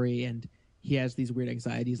backstory, and he has these weird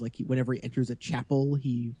anxieties, like whenever he enters a chapel,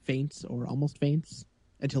 he faints or almost faints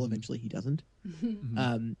until eventually he doesn't.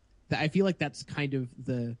 I feel like that's kind of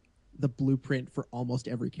the blueprint for almost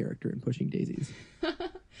every character in Pushing Daisies.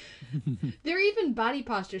 There are even body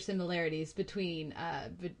posture similarities between I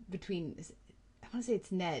want to say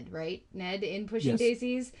it's Ned, right? Ned in Pushing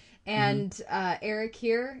Daisies, and Eric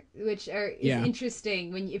here, which is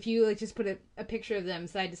interesting if you just put a picture of them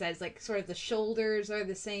side to side. It's like sort of the shoulders are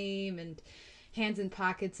the same, and hands in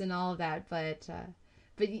pockets and all of that. But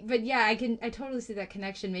yeah, I totally see that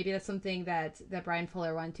connection. Maybe that's something that Brian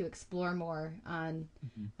Fuller wanted to explore more on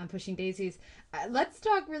Pushing Daisies. Let's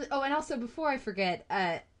talk really. Oh, and also before I forget,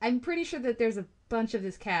 I'm pretty sure that there's a bunch of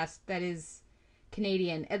this cast that is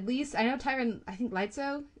Canadian. At least I know Tyron, I think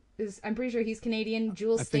Lightso is, I'm pretty sure he's Canadian.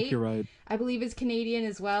 Jewel State, I think you're right, I believe is Canadian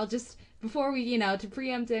as well. Just before we, to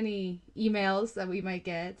preempt any emails that we might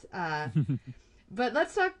get. But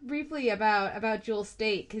let's talk briefly about Jewel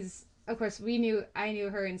State, because of course I knew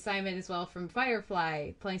her and Simon as well from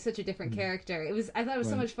Firefly, playing such a different character. I thought it was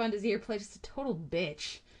so much fun to see her play just a total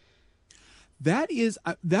bitch. That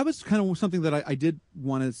was kind of something that I did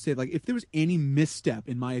want to say. Like, if there was any misstep,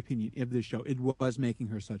 in my opinion, of this show, it was making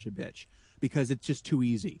her such a bitch, because it's just too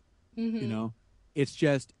easy. It's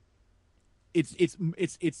just,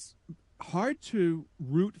 it's hard to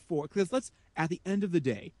root for, because at the end of the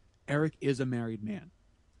day, Eric is a married man,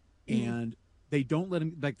 and they don't let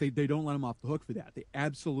him they don't let him off the hook for that. They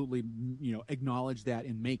absolutely acknowledge that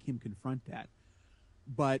and make him confront that.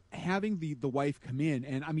 But having the wife come in,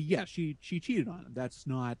 and I mean, yes, she cheated on him. That's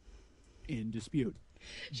not in dispute.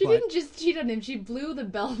 She didn't just cheat on him. She blew the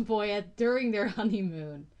bellboy during their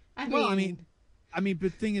honeymoon. I mean, but the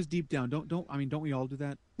thing is, deep down, don't we all do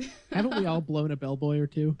that? Haven't we all blown a bellboy or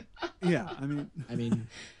two? Yeah, I mean.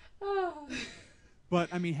 But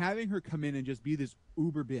I mean, having her come in and just be this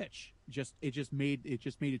uber bitch, it just made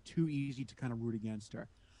it too easy to kind of root against her.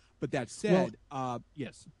 But that said,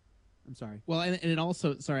 yes. I'm sorry. Well, and it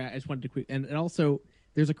also, sorry, I just wanted to quick, and also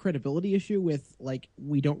there's a credibility issue with, like,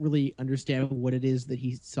 we don't really understand what it is that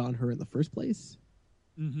he saw in her in the first place.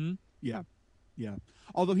 Yeah.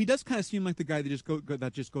 Although he does kind of seem like the guy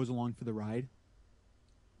that just goes along for the ride.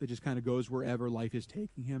 That just kind of goes wherever life is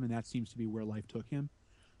taking him, and that seems to be where life took him.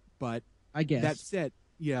 But I guess that said,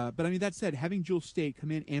 Yeah, but I mean, that said, having Jewel Staite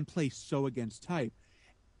come in and play so against type,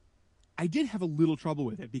 I did have a little trouble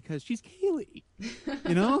with it because she's Kaylee,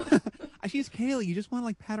 you know? She's Kaylee. You just want to,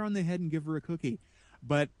 like, pat her on the head and give her a cookie.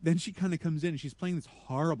 But then she kind of comes in and she's playing this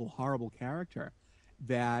horrible, horrible character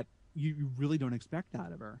that you really don't expect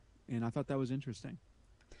out of her. And I thought that was interesting.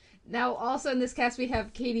 Now, also in this cast, we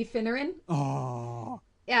have Katie Finneran. Oh.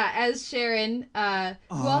 Yeah, as Sharon.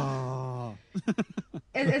 Well,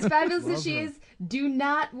 as fabulous as she is, do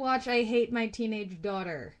not watch I Hate My Teenage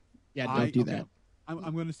Daughter. Yeah, don't do that.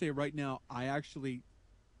 I'm going to say right now, I actually,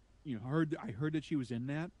 heard that she was in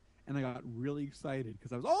that, and I got really excited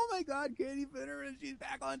because I was, oh my God, Katie Finneran, she's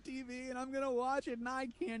back on TV, and I'm going to watch it, and I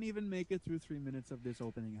can't even make it through 3 minutes of this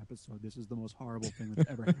opening episode. This is the most horrible thing that's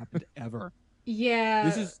ever happened ever. Yeah.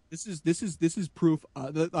 This is proof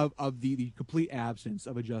of the complete absence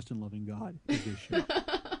of a Justin loving God in this show.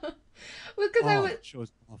 Because the show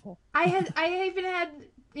is awful. I even had,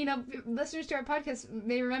 listeners to our podcast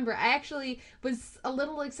may remember, I actually was a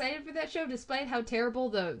little excited for that show despite how terrible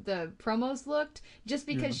the promos looked, just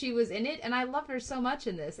because she was in it, and I loved her so much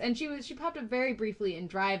in this. And she popped up very briefly in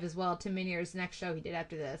Drive as well, Tim Minier's next show he did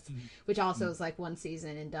after this, which also is like one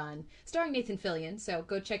season and done, starring Nathan Fillion, so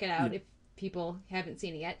go check it out if people haven't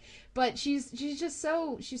seen it yet. But she's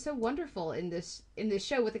so wonderful in this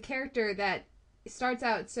show with a character that starts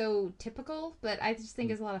out so typical, but I just think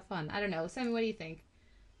is a lot of fun. I don't know, Simon, what do you think?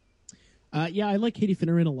 Yeah, I like Katie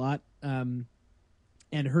Finneran a lot, and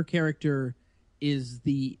her character is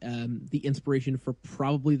the inspiration for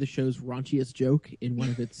probably the show's raunchiest joke in one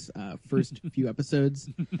of its first few episodes,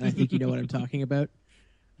 and I think you know what I'm talking about.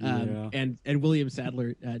 And William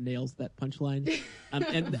Sadler nails that punchline, and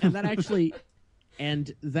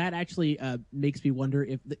that actually makes me wonder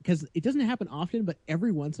if, because it doesn't happen often, but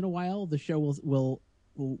every once in a while the show will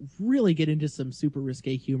really get into some super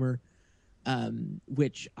risque humor,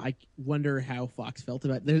 which I wonder how Fox felt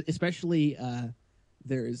about. Especially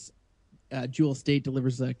there's Jewel Staite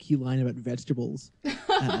delivers a key line about vegetables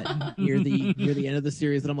near the end of the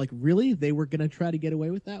series, and I'm like, really? They were gonna try to get away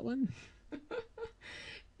with that one?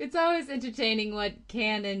 It's always entertaining what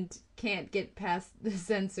can and can't get past the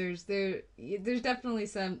censors. There's definitely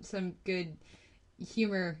some good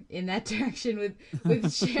humor in that direction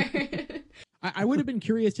with Sharon. I would have been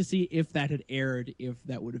curious to see if that had aired, if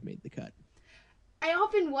that would have made the cut. I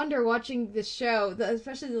often wonder watching the show,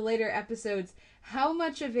 especially the later episodes, how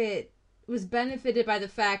much of it was benefited by the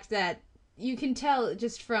fact that you can tell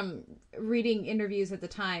just from reading interviews at the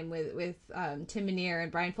time with Tim Minier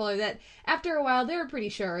and Brian Fuller that after a while they were pretty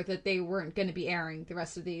sure that they weren't going to be airing the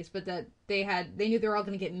rest of these, but that they knew they were all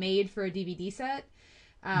going to get made for a DVD set.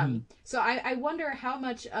 So I wonder how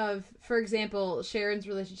much of, for example, Sharon's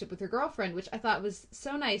relationship with her girlfriend, which I thought was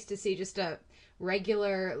so nice to see just a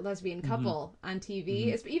regular lesbian couple on TV.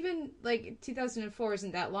 It's, even like 2004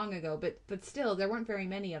 isn't that long ago, but still there weren't very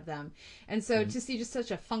many of them. And so to see just such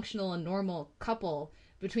a functional and normal couple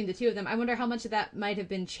between the two of them, I wonder how much of that might have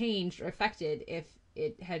been changed or affected if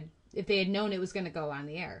they had known it was going to go on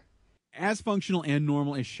the air. As functional and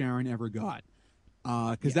normal as Sharon ever got.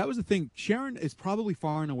 Because that was the thing. Sharon is probably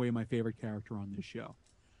far and away my favorite character on this show.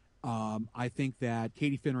 I think that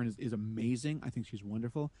Katie Finneran is amazing. I think she's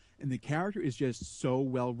wonderful. And the character is just so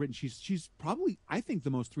well written. She's probably, I think,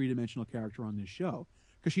 the most three-dimensional character on this show.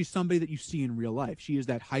 Because she's somebody that you see in real life. She is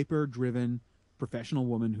that hyper-driven professional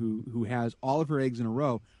woman who has all of her eggs in a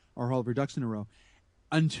row, or all of her ducks in a row,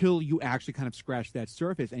 until you actually kind of scratch that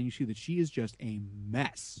surface and you see that she is just a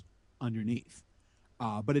mess underneath.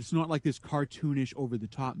 But it's not like this cartoonish,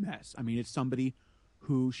 over-the-top mess. I mean, it's somebody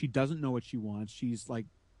who she doesn't know what she wants. She's like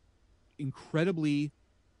incredibly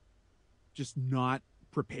just not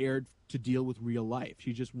prepared to deal with real life.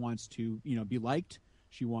 She just wants to, be liked.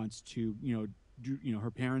 She wants to,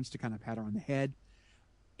 her parents to kind of pat her on the head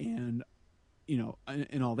and,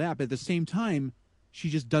 and all that. But at the same time, she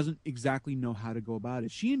just doesn't exactly know how to go about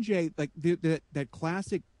it. She and Jay, like that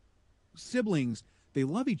classic siblings, they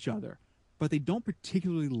love each other, but they don't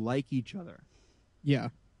particularly like each other. Yeah.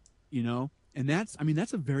 And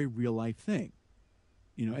that's a very real life thing,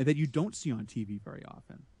 and that you don't see on TV very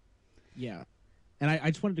often. Yeah. And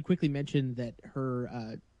I just wanted to quickly mention that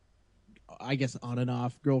her, I guess, on and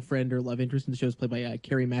off girlfriend or love interest in the show is played by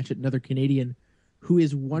Carrie Matchett, another Canadian, who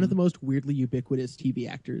is one of the most weirdly ubiquitous TV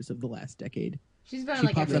actors of the last decade. She's been on she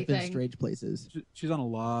like pops everything. Up in strange places. She's on a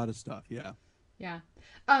lot of stuff, yeah. Yeah.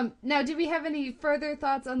 Now, do we have any further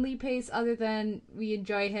thoughts on Lee Pace other than we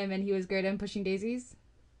enjoy him and he was great on Pushing Daisies?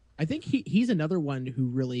 I think he's another one who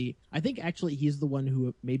really, I think actually he's the one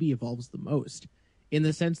who maybe evolves the most, in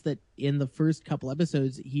the sense that in the first couple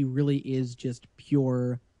episodes, he really is just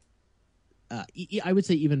pure I would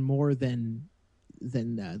say even more than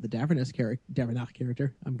the Davernach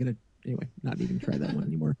character. I'm gonna anyway not even try that one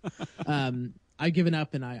anymore. I've given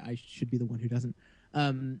up, and I should be the one who doesn't.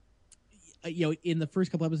 In the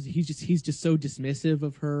first couple episodes, he's just so dismissive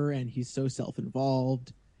of her, and he's so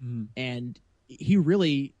self-involved, and he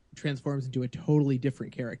really transforms into a totally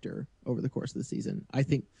different character over the course of the season. I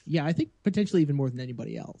think potentially even more than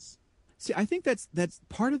anybody else. See, I think that's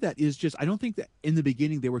part of that is just I don't think that in the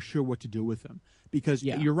beginning they were sure what to do with him, because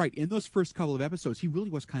you're right, in those first couple of episodes he really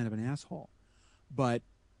was kind of an asshole, but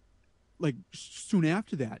like soon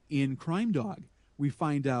after that in Crime Dog we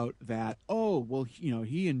find out that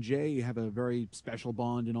he and Jay have a very special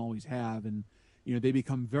bond and always have, and they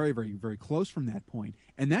become very, very, very close from that point,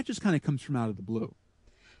 and that just kind of comes from out of the blue.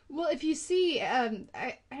 Well, if you see, I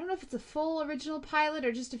don't know if it's a full original pilot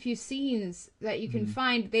or just a few scenes that you can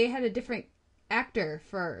find, they had a different actor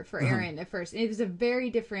for Aaron at first. And it was a very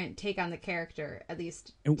different take on the character, at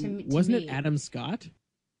least to me. Wasn't it Adam Scott?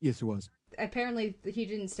 Yes, it was. Apparently, he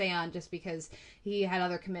didn't stay on just because he had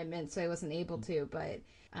other commitments, so he wasn't able to. But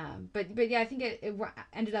yeah, I think it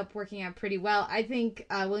ended up working out pretty well. I think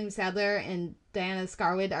William Sadler and Diana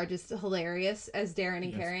Scarwood are just hilarious as Darren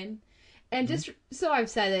and Karen. And just so I've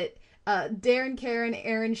said it, Darren, Karen,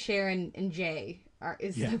 Aaron, Sharon, and Jay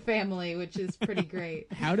is the family, which is pretty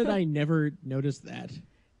great. How did I never notice that?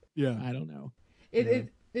 Yeah. I don't know.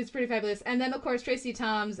 It's pretty fabulous. And then, of course, Tracy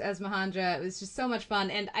Toms as Mahandra. It was just so much fun.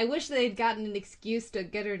 And I wish they'd gotten an excuse to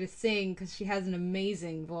get her to sing, because she has an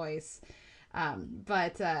amazing voice.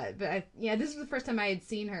 But this was the first time I had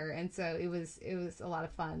seen her, and so it was a lot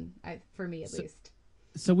of fun, for me at least.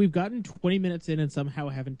 So we've gotten 20 minutes in and somehow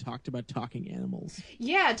haven't talked about talking animals.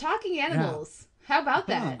 Yeah, talking animals. Yeah. How about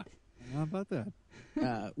that? How about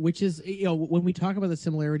that? Which is, when we talk about the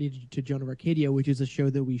similarity to Joan of Arcadia, which is a show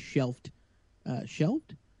that we shelved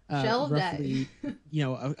roughly,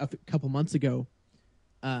 a couple months ago.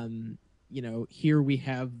 Here we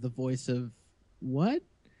have the voice of what?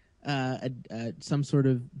 Some sort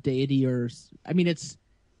of deity, or I mean, it's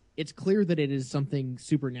clear that it is something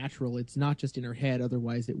supernatural. It's not just in her head.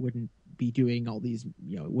 Otherwise, it wouldn't be doing all these,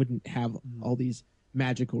 it wouldn't have all these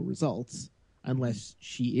magical results unless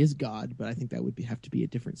she is God. But I think that would have to be a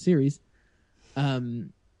different series.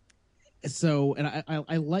 So, and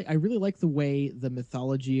I really like the way the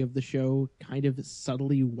mythology of the show kind of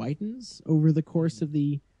subtly widens over the course of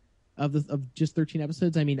just 13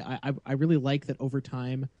 episodes. I mean, I really like that over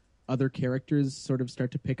time, other characters sort of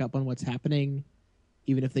start to pick up on what's happening,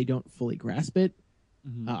 even if they don't fully grasp it.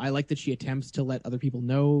 I like that she attempts to let other people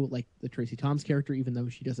know, like the Tracy Toms character, even though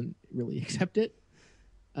she doesn't really accept it.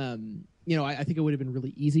 I think it would have been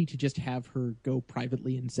really easy to just have her go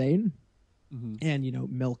privately insane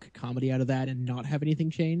and, milk comedy out of that and not have anything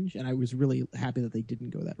change. And I was really happy that they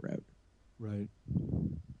didn't go that route. Right.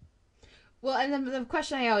 Well, and then the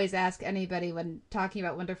question I always ask anybody when talking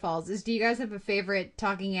about Wonderfalls is, do you guys have a favorite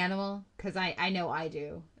talking animal? Because I know I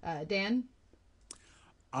do. Dan?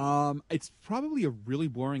 It's probably a really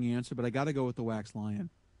boring answer, but I got to go with the wax lion.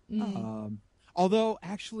 Although,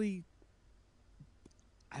 actually,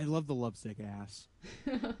 I love the lovesick ass.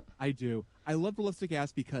 I do. I love the lovesick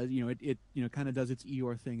ass because it kind of does its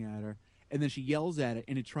Eeyore thing at her, and then she yells at it,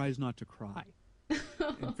 and it tries not to cry.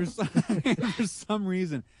 And for some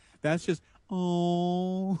reason, that's just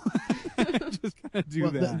just kind of do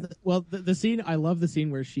that. The scene, I love the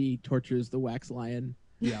scene where she tortures the wax lion.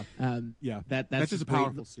 Yeah. That's just a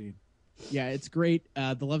powerful scene. Yeah, it's great.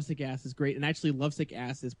 The lovesick ass is great, and actually, lovesick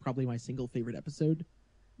ass is probably my single favorite episode.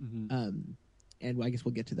 And I guess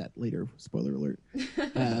we'll get to that later. Spoiler alert.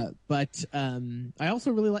 But I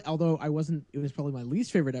also really like, although it was probably my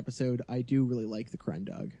least favorite episode, I do really like the Crime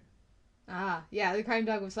Dog. Yeah, the Crime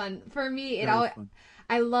Dog was fun. For me,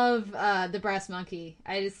 I love the Brass Monkey.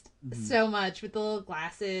 I just, so much, with the little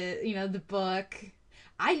glasses, the book.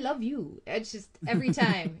 I love you. It's just, every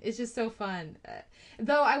time. It's just so fun.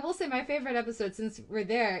 Though I will say my favorite episode, since we're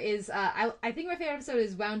there, is, I think my favorite episode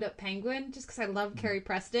is Wound Up Penguin, just because I love Carrie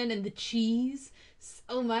Preston and the cheese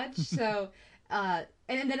so much. So, and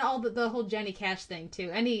then all the whole Johnny Cash thing,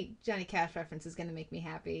 too. Any Johnny Cash reference is going to make me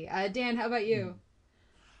happy. Dan, how about you?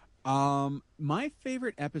 My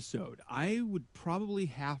favorite episode, I would probably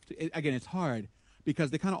have to, again, it's hard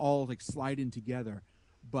because they kind of all like slide in together.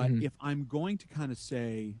 But if I'm going to kind of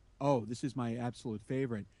say, oh, this is my absolute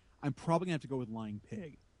favorite, I'm probably going to have to go with Lying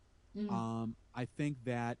Pig. I think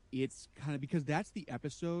that it's kind of, because that's the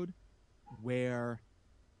episode where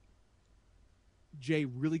Jay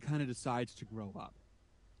really kind of decides to grow up.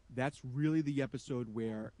 That's really the episode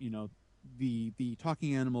where, the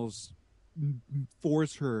talking animals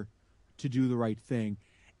force her to do the right thing.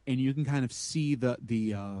 and you can kind of see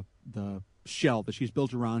the shell that she's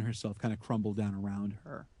built around herself kind of crumble down around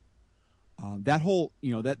her. That whole,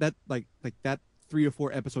 that 3 or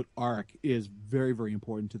 4 episode arc is very, very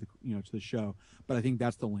important to the show. But I think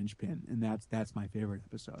that's the linchpin, and that's my favorite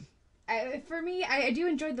episode. For me, I do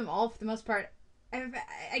enjoy them all for the most part.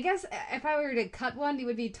 I guess if I were to cut one, it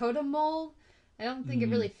would be Totem Mole. I don't think it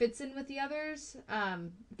really fits in with the others.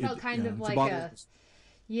 It felt kind of like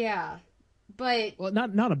yeah, but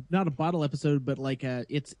not a bottle episode, but like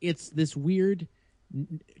it's this weird,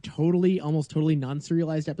 almost totally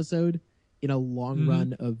non-serialized episode in a long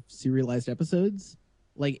run of serialized episodes.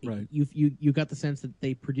 Like right. you got the sense that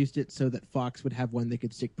they produced it so that Fox would have one they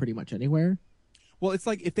could stick pretty much anywhere. Well, it's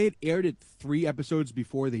like if they had aired it 3 episodes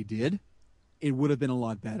before they did, it would have been a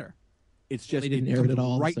lot better. It's just they didn't air it at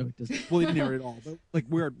all. Right, so it doesn't... Well, they didn't air it at all. But like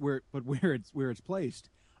where it's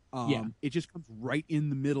placed, it just comes right in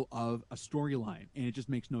the middle of a storyline, and it just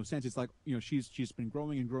makes no sense. It's like she's been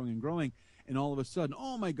growing and growing and growing, and all of a sudden,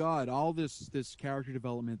 oh my God, all this character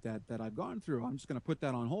development that I've gone through, I'm just going to put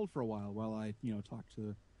that on hold for a while I talk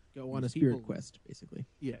to go on a spirit quest, basically.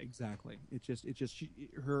 Yeah, exactly. It's just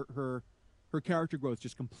her character growth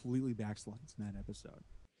just completely backslides in that episode.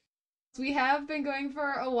 We have been going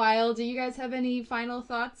for a while. Do you guys have any final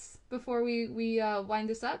thoughts before we wind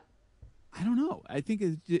this up? I don't know. I think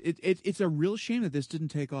it's a real shame that this didn't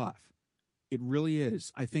take off. It really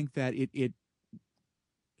is. I think that it's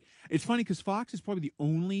funny because Fox is probably the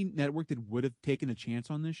only network that would have taken a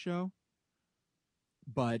chance on this show,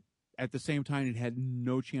 but at the same time, it had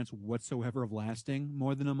no chance whatsoever of lasting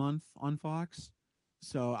more than a month on Fox.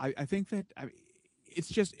 So I think that it's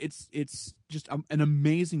just an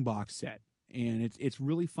amazing box set, and it's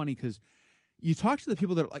really funny because you talk to the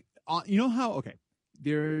people that are like,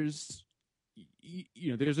 there's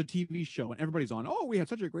a TV show and everybody's on, oh, we had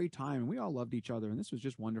such a great time and we all loved each other and this was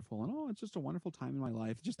just wonderful, and oh, it's just a wonderful time in my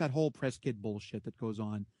life. Just that whole press kid bullshit that goes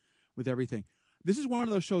on with everything. This is one of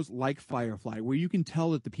those shows like Firefly where you can tell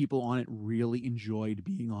that the people on it really enjoyed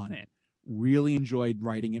being on it, really enjoyed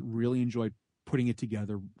writing it, really enjoyed putting it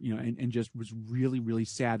together, and just was really, really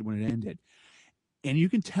sad when it ended. And you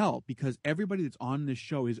can tell because everybody that's on this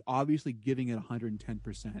show is obviously giving it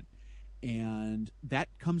 110%. And that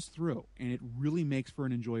comes through, and it really makes for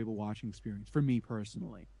an enjoyable watching experience for me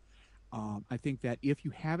personally. I think that if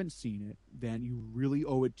you haven't seen it, then you really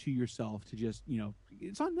owe it to yourself to just,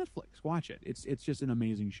 it's on Netflix. Watch it. It's just an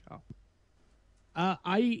amazing show.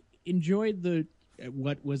 I enjoyed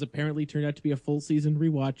what was apparently turned out to be a full season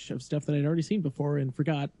rewatch of stuff that I'd already seen before and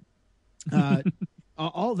forgot.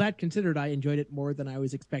 All that considered, I enjoyed it more than I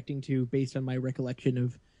was expecting to, based on my recollection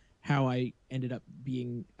of how I ended up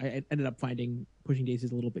finding Pushing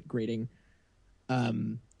Daisies a little bit grating.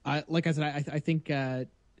 Like I said, I think I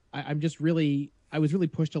was really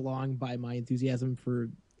pushed along by my enthusiasm for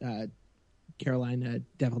Caroline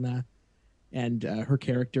Develna and her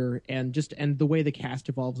character, and the way the cast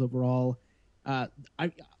evolves overall. I'm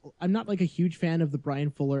not like a huge fan of the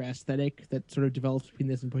Brian Fuller aesthetic that sort of develops between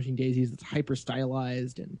this and Pushing Daisies. It's hyper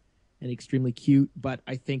stylized and extremely cute, but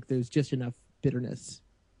I think there's just enough bitterness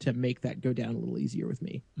to make that go down a little easier with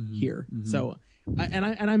me here. Mm-hmm. So,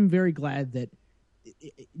 I'm very glad that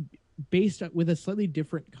based with a slightly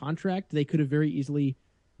different contract, they could have very easily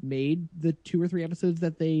made the 2 or 3 episodes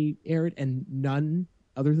that they aired and none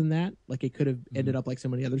other than that. Like it could have ended up like so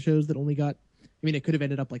many other shows that only got, it could have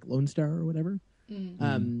ended up like Lone Star or whatever.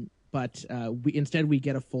 But we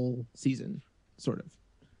get a full season, sort of.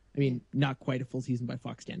 Not quite a full season by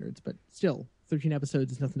Fox standards, but still, 13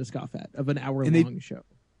 episodes is nothing to scoff at of an hour-long show.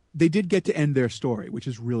 They did get to end their story, which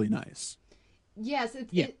is really nice. Yes,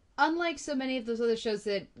 unlike so many of those other shows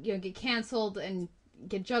that get canceled and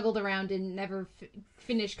get juggled around and never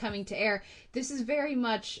finish coming to air, this is very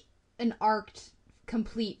much an arced,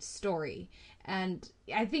 complete story. And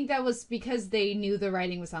I think that was because they knew the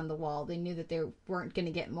writing was on the wall. They knew that they weren't going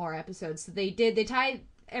to get more episodes. So they tied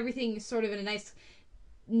everything sort of in a nice,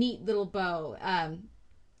 neat little bow,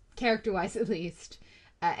 character-wise at least.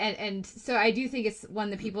 And so I do think it's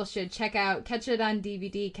one that people should check out. Catch it on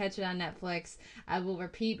DVD, catch it on Netflix. I will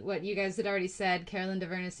repeat what you guys had already said. Carolyn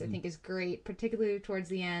DeVernus, I think, is great, particularly towards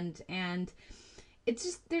the end. And it's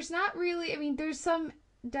just, there's not really, there's some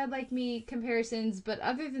Dead Like Me comparisons, but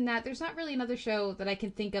other than that, there's not really another show that I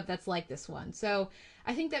can think of that's like this one. So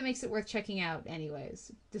I think that makes it worth checking out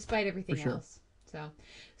anyways, despite everything else.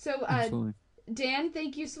 So Absolutely. Dan,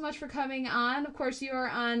 thank you so much for coming on. Of course, you are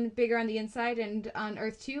on Bigger on the Inside and on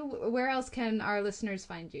Earth 2. Where else can our listeners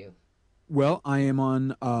find you? Well, I am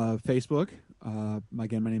on Facebook.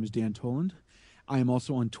 Again, my name is Dan Toland. I am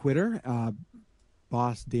also on Twitter,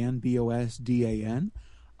 Boss Dan, BOSDAN.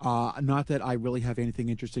 Not that I really have anything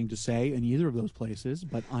interesting to say in either of those places,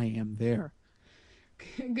 but I am there.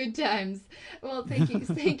 Good times. Well, thank you.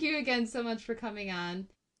 Thank you again so much for coming on.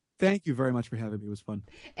 Thank you very much for having me. It was fun.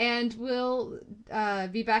 And we'll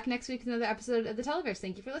be back next week with another episode of the Televerse.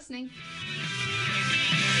 Thank you for listening.